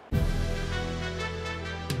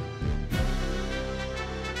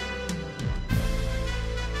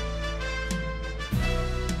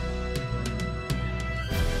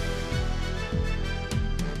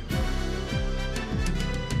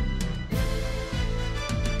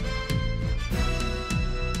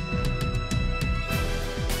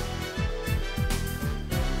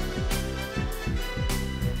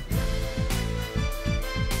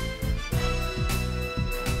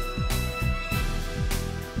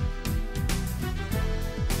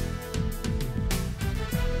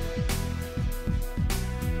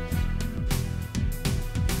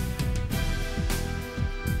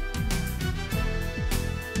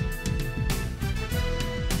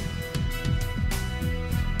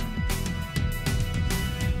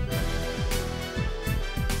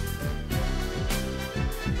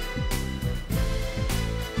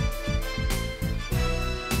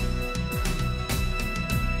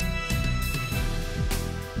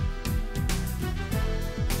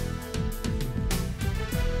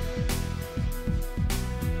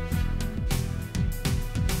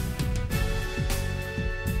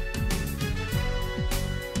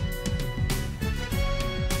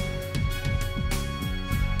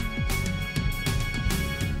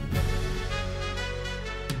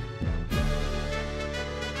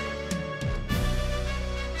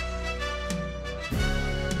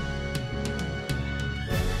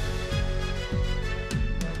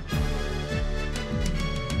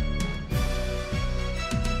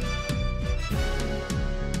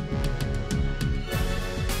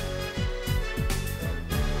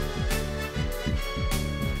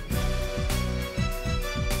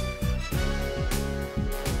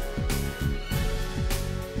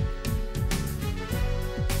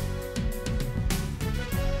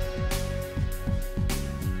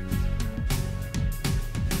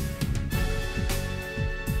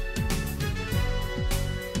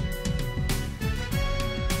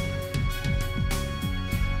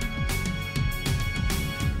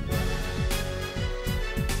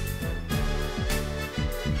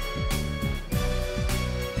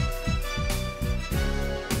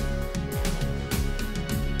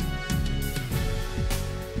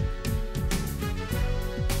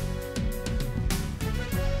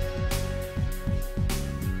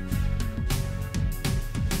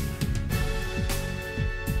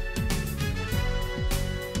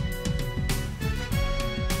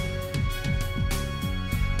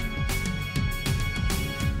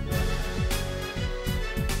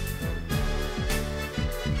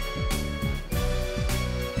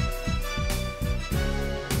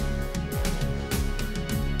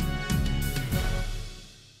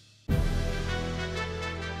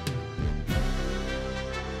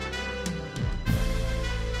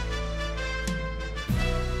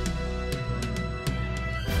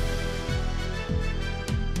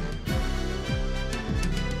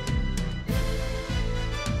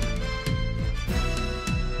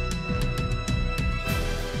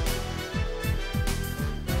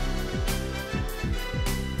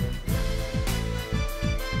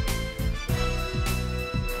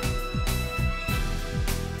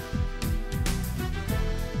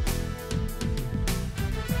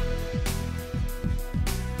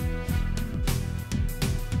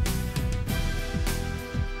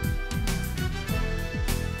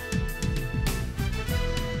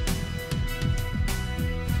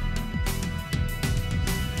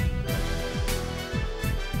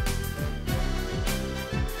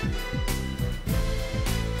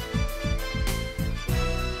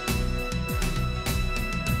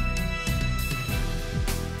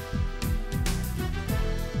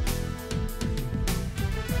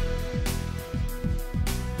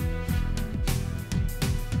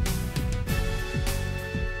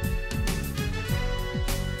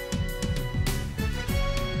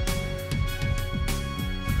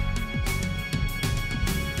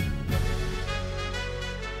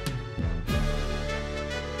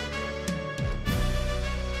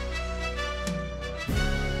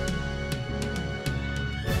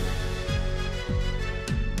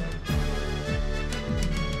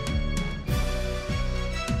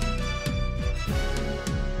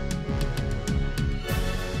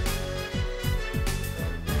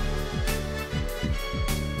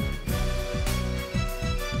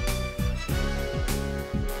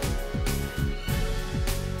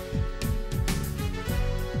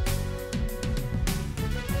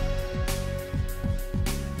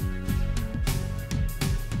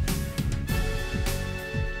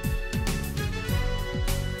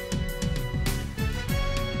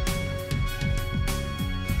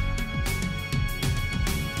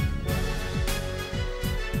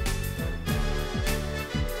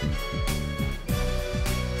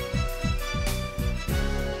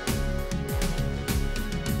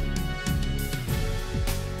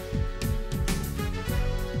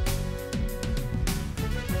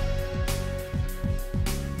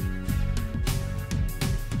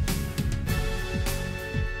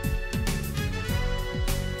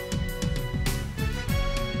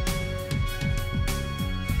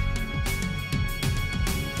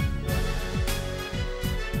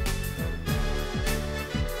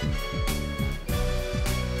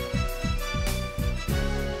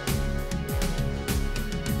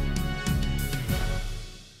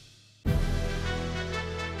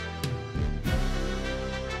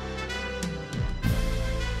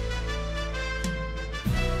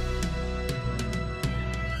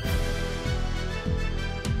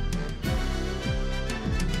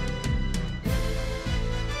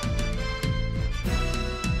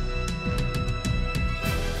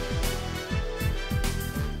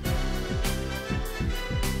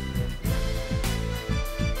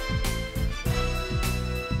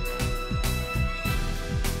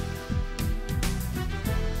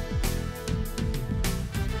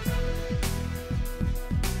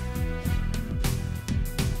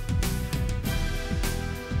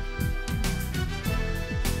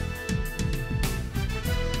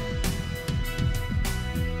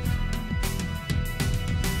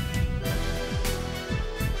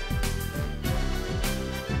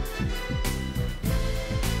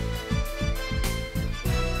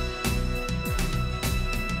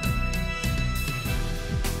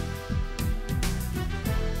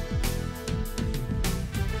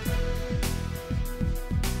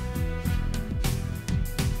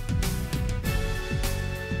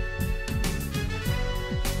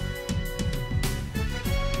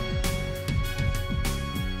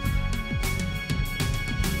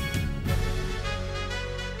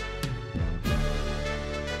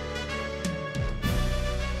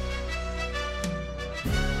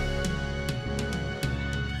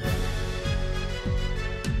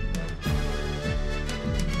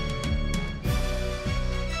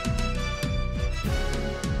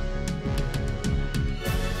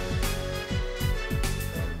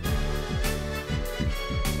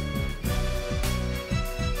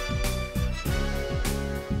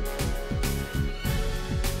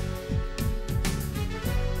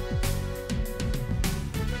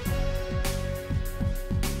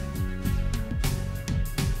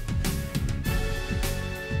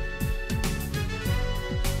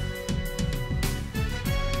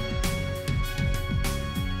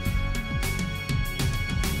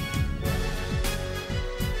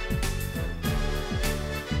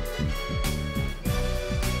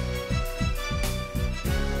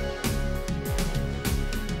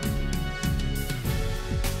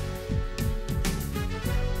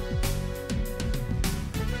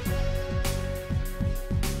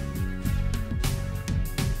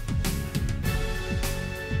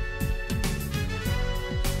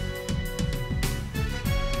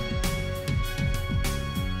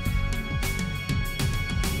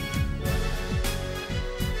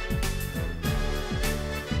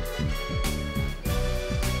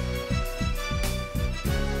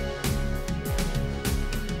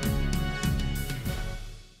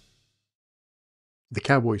 The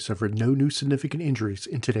Cowboys suffered no new significant injuries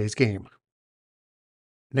in today's game.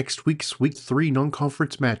 Next week's Week 3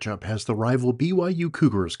 non-conference matchup has the rival BYU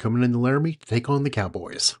Cougars coming into Laramie to take on the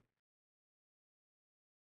Cowboys.